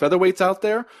the other featherweights out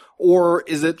there? Or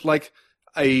is it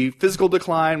a physical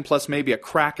decline plus maybe a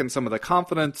crack in some of the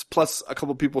confidence plus a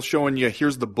couple people showing you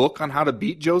here's the book on how to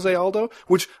beat Jose Aldo?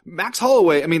 Which Max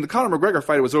Holloway, the Conor McGregor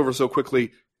fight was over so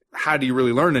quickly. How do you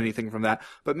really learn anything from that?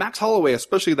 But Max Holloway,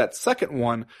 especially that second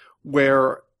one,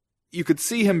 where you could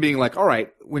see him being all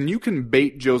right, when you can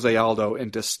bait Jose Aldo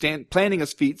into planting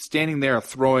his feet, standing there,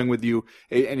 throwing with you,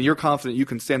 and you're confident you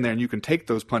can stand there and you can take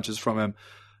those punches from him,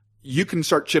 you can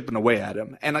start chipping away at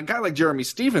him. And a guy like Jeremy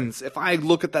Stephens, if I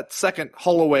look at that second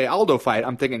Holloway-Aldo fight,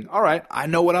 I'm thinking, all right, I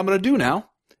know what I'm going to do now.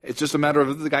 It's just a matter of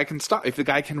if the guy can stop, if the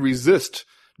guy can resist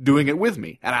doing it with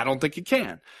me. And I don't think he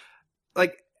can.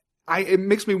 It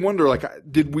makes me wonder,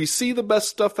 did we see the best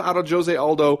stuff out of Jose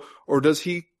Aldo, or does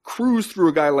he cruise through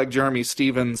a guy like Jeremy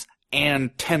Stephens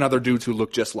and 10 other dudes who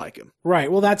look just like him? Right.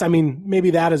 Well,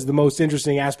 maybe that is the most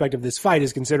interesting aspect of this fight,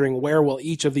 is considering where will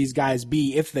each of these guys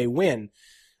be if they win.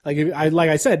 Like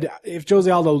I said, if Jose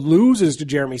Aldo loses to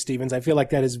Jeremy Stephens, I feel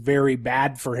like that is very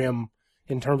bad for him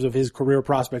in terms of his career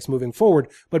prospects moving forward.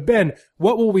 But Ben,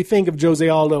 what will we think of Jose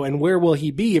Aldo, and where will he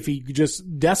be if he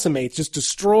just decimates, just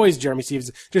destroys Jeremy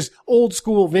Stephens, just old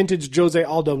school vintage Jose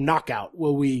Aldo knockout?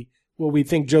 Will we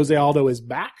think Jose Aldo is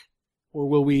back, or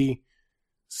will we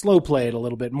slow play it a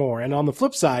little bit more? And on the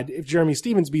flip side, if Jeremy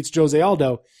Stephens beats Jose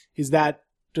Aldo, does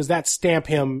that stamp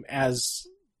him as,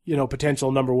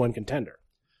 potential number one contender?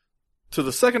 To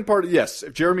the second part, yes.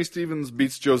 If Jeremy Stephens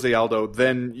beats Jose Aldo,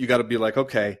 then you got to be like,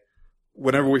 okay,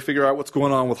 whenever we figure out what's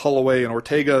going on with Holloway and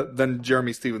Ortega, then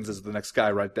Jeremy Stephens is the next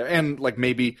guy right there. And like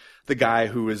maybe the guy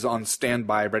who is on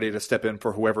standby, ready to step in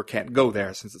for whoever can't go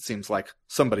there, since it seems like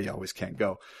somebody always can't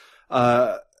go.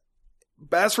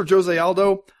 As for Jose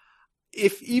Aldo,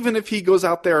 even if he goes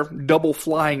out there double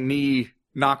flying knee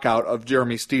knockout of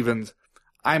Jeremy Stephens,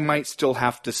 I might still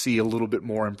have to see a little bit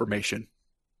more information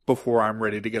before I'm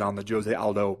ready to get on the Jose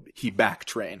Aldo he back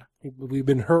train. We've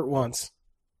been hurt once.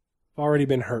 Already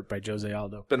been hurt by Jose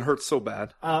Aldo. Been hurt so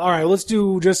bad. All right, let's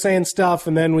do Just Saying Stuff,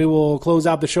 and then we will close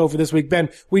out the show for this week. Ben,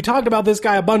 we talked about this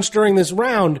guy a bunch during this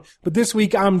round, but this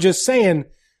week I'm just saying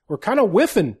we're kind of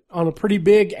whiffing on a pretty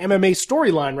big MMA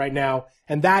storyline right now,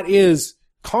 and that is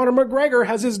Conor McGregor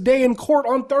has his day in court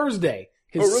on Thursday.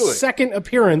 His second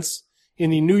appearance in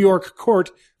the New York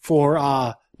court for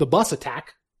the bus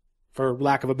attack, for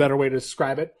lack of a better way to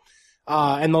describe it.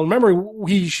 And remember,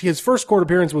 his first court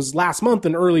appearance was last month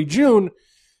in early June,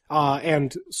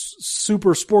 and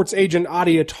super sports agent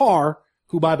Adi Attar,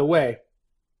 who, by the way,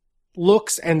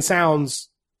 looks and sounds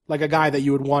like a guy that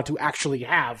you would want to actually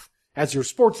have as your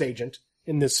sports agent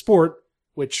in this sport,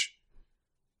 which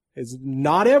is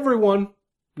not everyone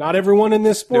in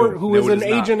this sport who is an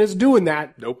agent is doing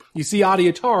that. Nope. You see Adi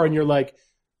Attar and you're like,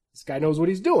 this guy knows what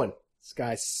he's doing. This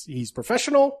guy, he's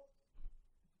professional.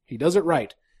 He does it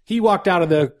right. He walked out of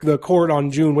the court on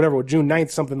June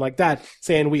 9th, something like that,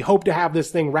 saying we hope to have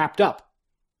this thing wrapped up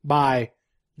by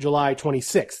July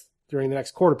 26th during the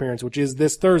next court appearance, which is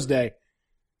this Thursday.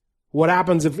 What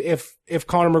happens if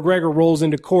Conor McGregor rolls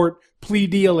into court, plea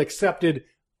deal accepted,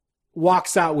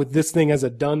 walks out with this thing as a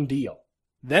done deal?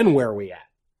 Then where are we at?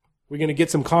 We going to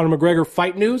get some Conor McGregor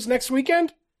fight news next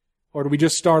weekend? Or do we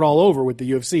just start all over with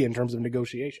the UFC in terms of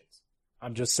negotiations?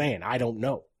 I'm just saying, I don't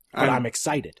know. But I'm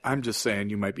excited. I'm just saying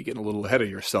you might be getting a little ahead of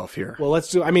yourself here. Well,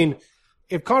 if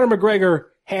Conor McGregor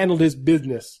handled his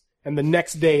business and the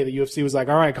next day the UFC was like,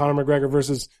 all right, Conor McGregor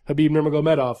versus Khabib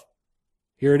Nurmagomedov,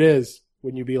 here it is.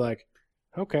 Wouldn't you be like,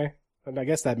 okay, I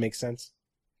guess that makes sense.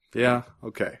 Yeah,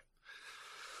 okay.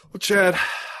 Well, Chad,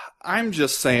 I'm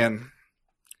just saying,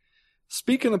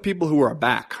 speaking of people who are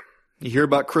back, you hear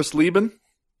about Chris Lieben?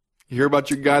 You hear about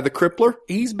your guy, the Crippler?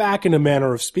 He's back in a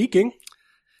manner of speaking.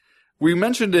 We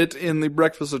mentioned it in the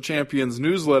Breakfast of Champions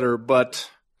newsletter, but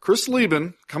Chris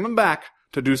Lieben coming back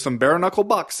to do some bare-knuckle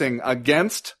boxing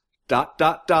against ...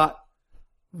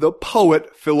 the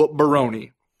poet Philip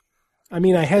Baroni. I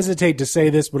hesitate to say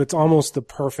this, but it's almost the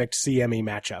perfect CME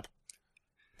matchup.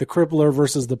 The Crippler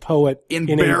versus the poet in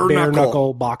a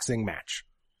bare-knuckle boxing match.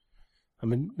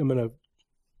 I'm going to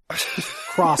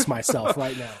cross myself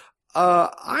right now.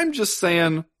 I'm just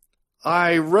saying,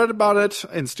 I read about it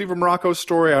in Steven Morocco's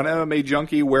story on MMA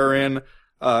Junkie, wherein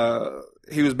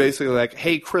he was basically like,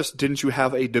 hey, Chris, didn't you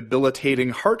have a debilitating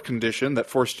heart condition that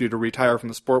forced you to retire from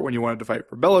the sport when you wanted to fight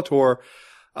for Bellator?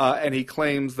 And he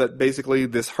claims that basically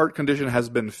this heart condition has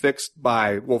been fixed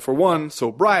by, well, for one,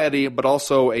 sobriety, but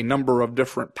also a number of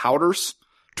different powders.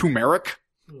 Turmeric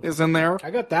is in there.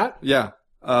 I got that. Yeah.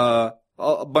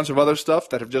 A bunch of other stuff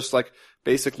that have just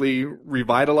basically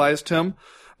revitalized him.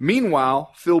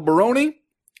 Meanwhile, Phil Baroni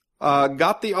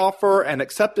got the offer and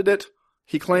accepted it,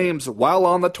 he claims, while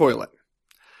on the toilet.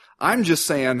 I'm just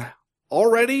saying,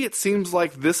 already it seems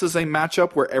like this is a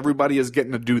matchup where everybody is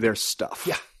getting to do their stuff.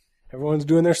 Yeah, everyone's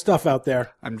doing their stuff out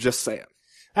there. I'm just saying.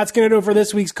 That's going to do it for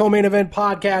this week's Co-Main Event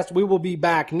podcast. We will be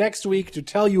back next week to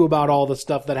tell you about all the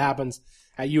stuff that happens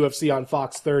at UFC on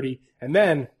Fox 30. And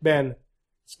then, Ben,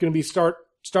 it's going to be start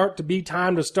to be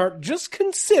time to start just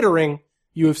considering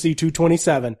UFC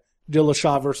 227,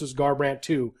 Dillashaw versus Garbrandt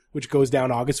 2, which goes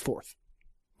down August 4th.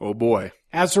 Oh boy.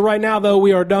 As for right now, though,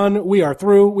 we are done. We are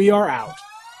through. We are out.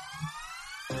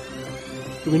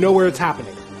 Do we know where it's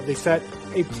happening? Have they set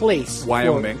a place?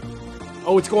 Wyoming.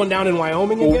 Oh, it's going down in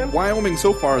Wyoming again? Wyoming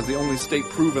so far is the only state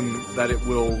proven that it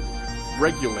will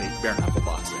regulate bare-knuckle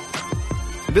boxing.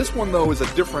 This one, though, is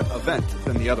a different event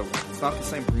than the other one. It's not the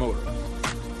same promoter.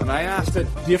 And I asked... It's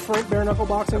a different bare-knuckle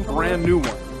boxing promoter? Brand new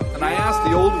one. And I asked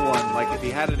the old one, if he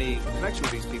had any connection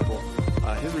with these people.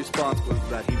 His response was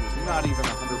that he was not even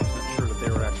 100% sure that they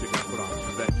were actually going to put on an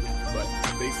event yet. But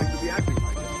they seem to be acting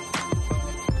like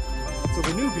it. So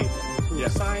the new people who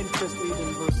signed Chris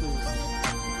Lieben versus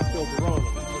Joe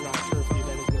Barone.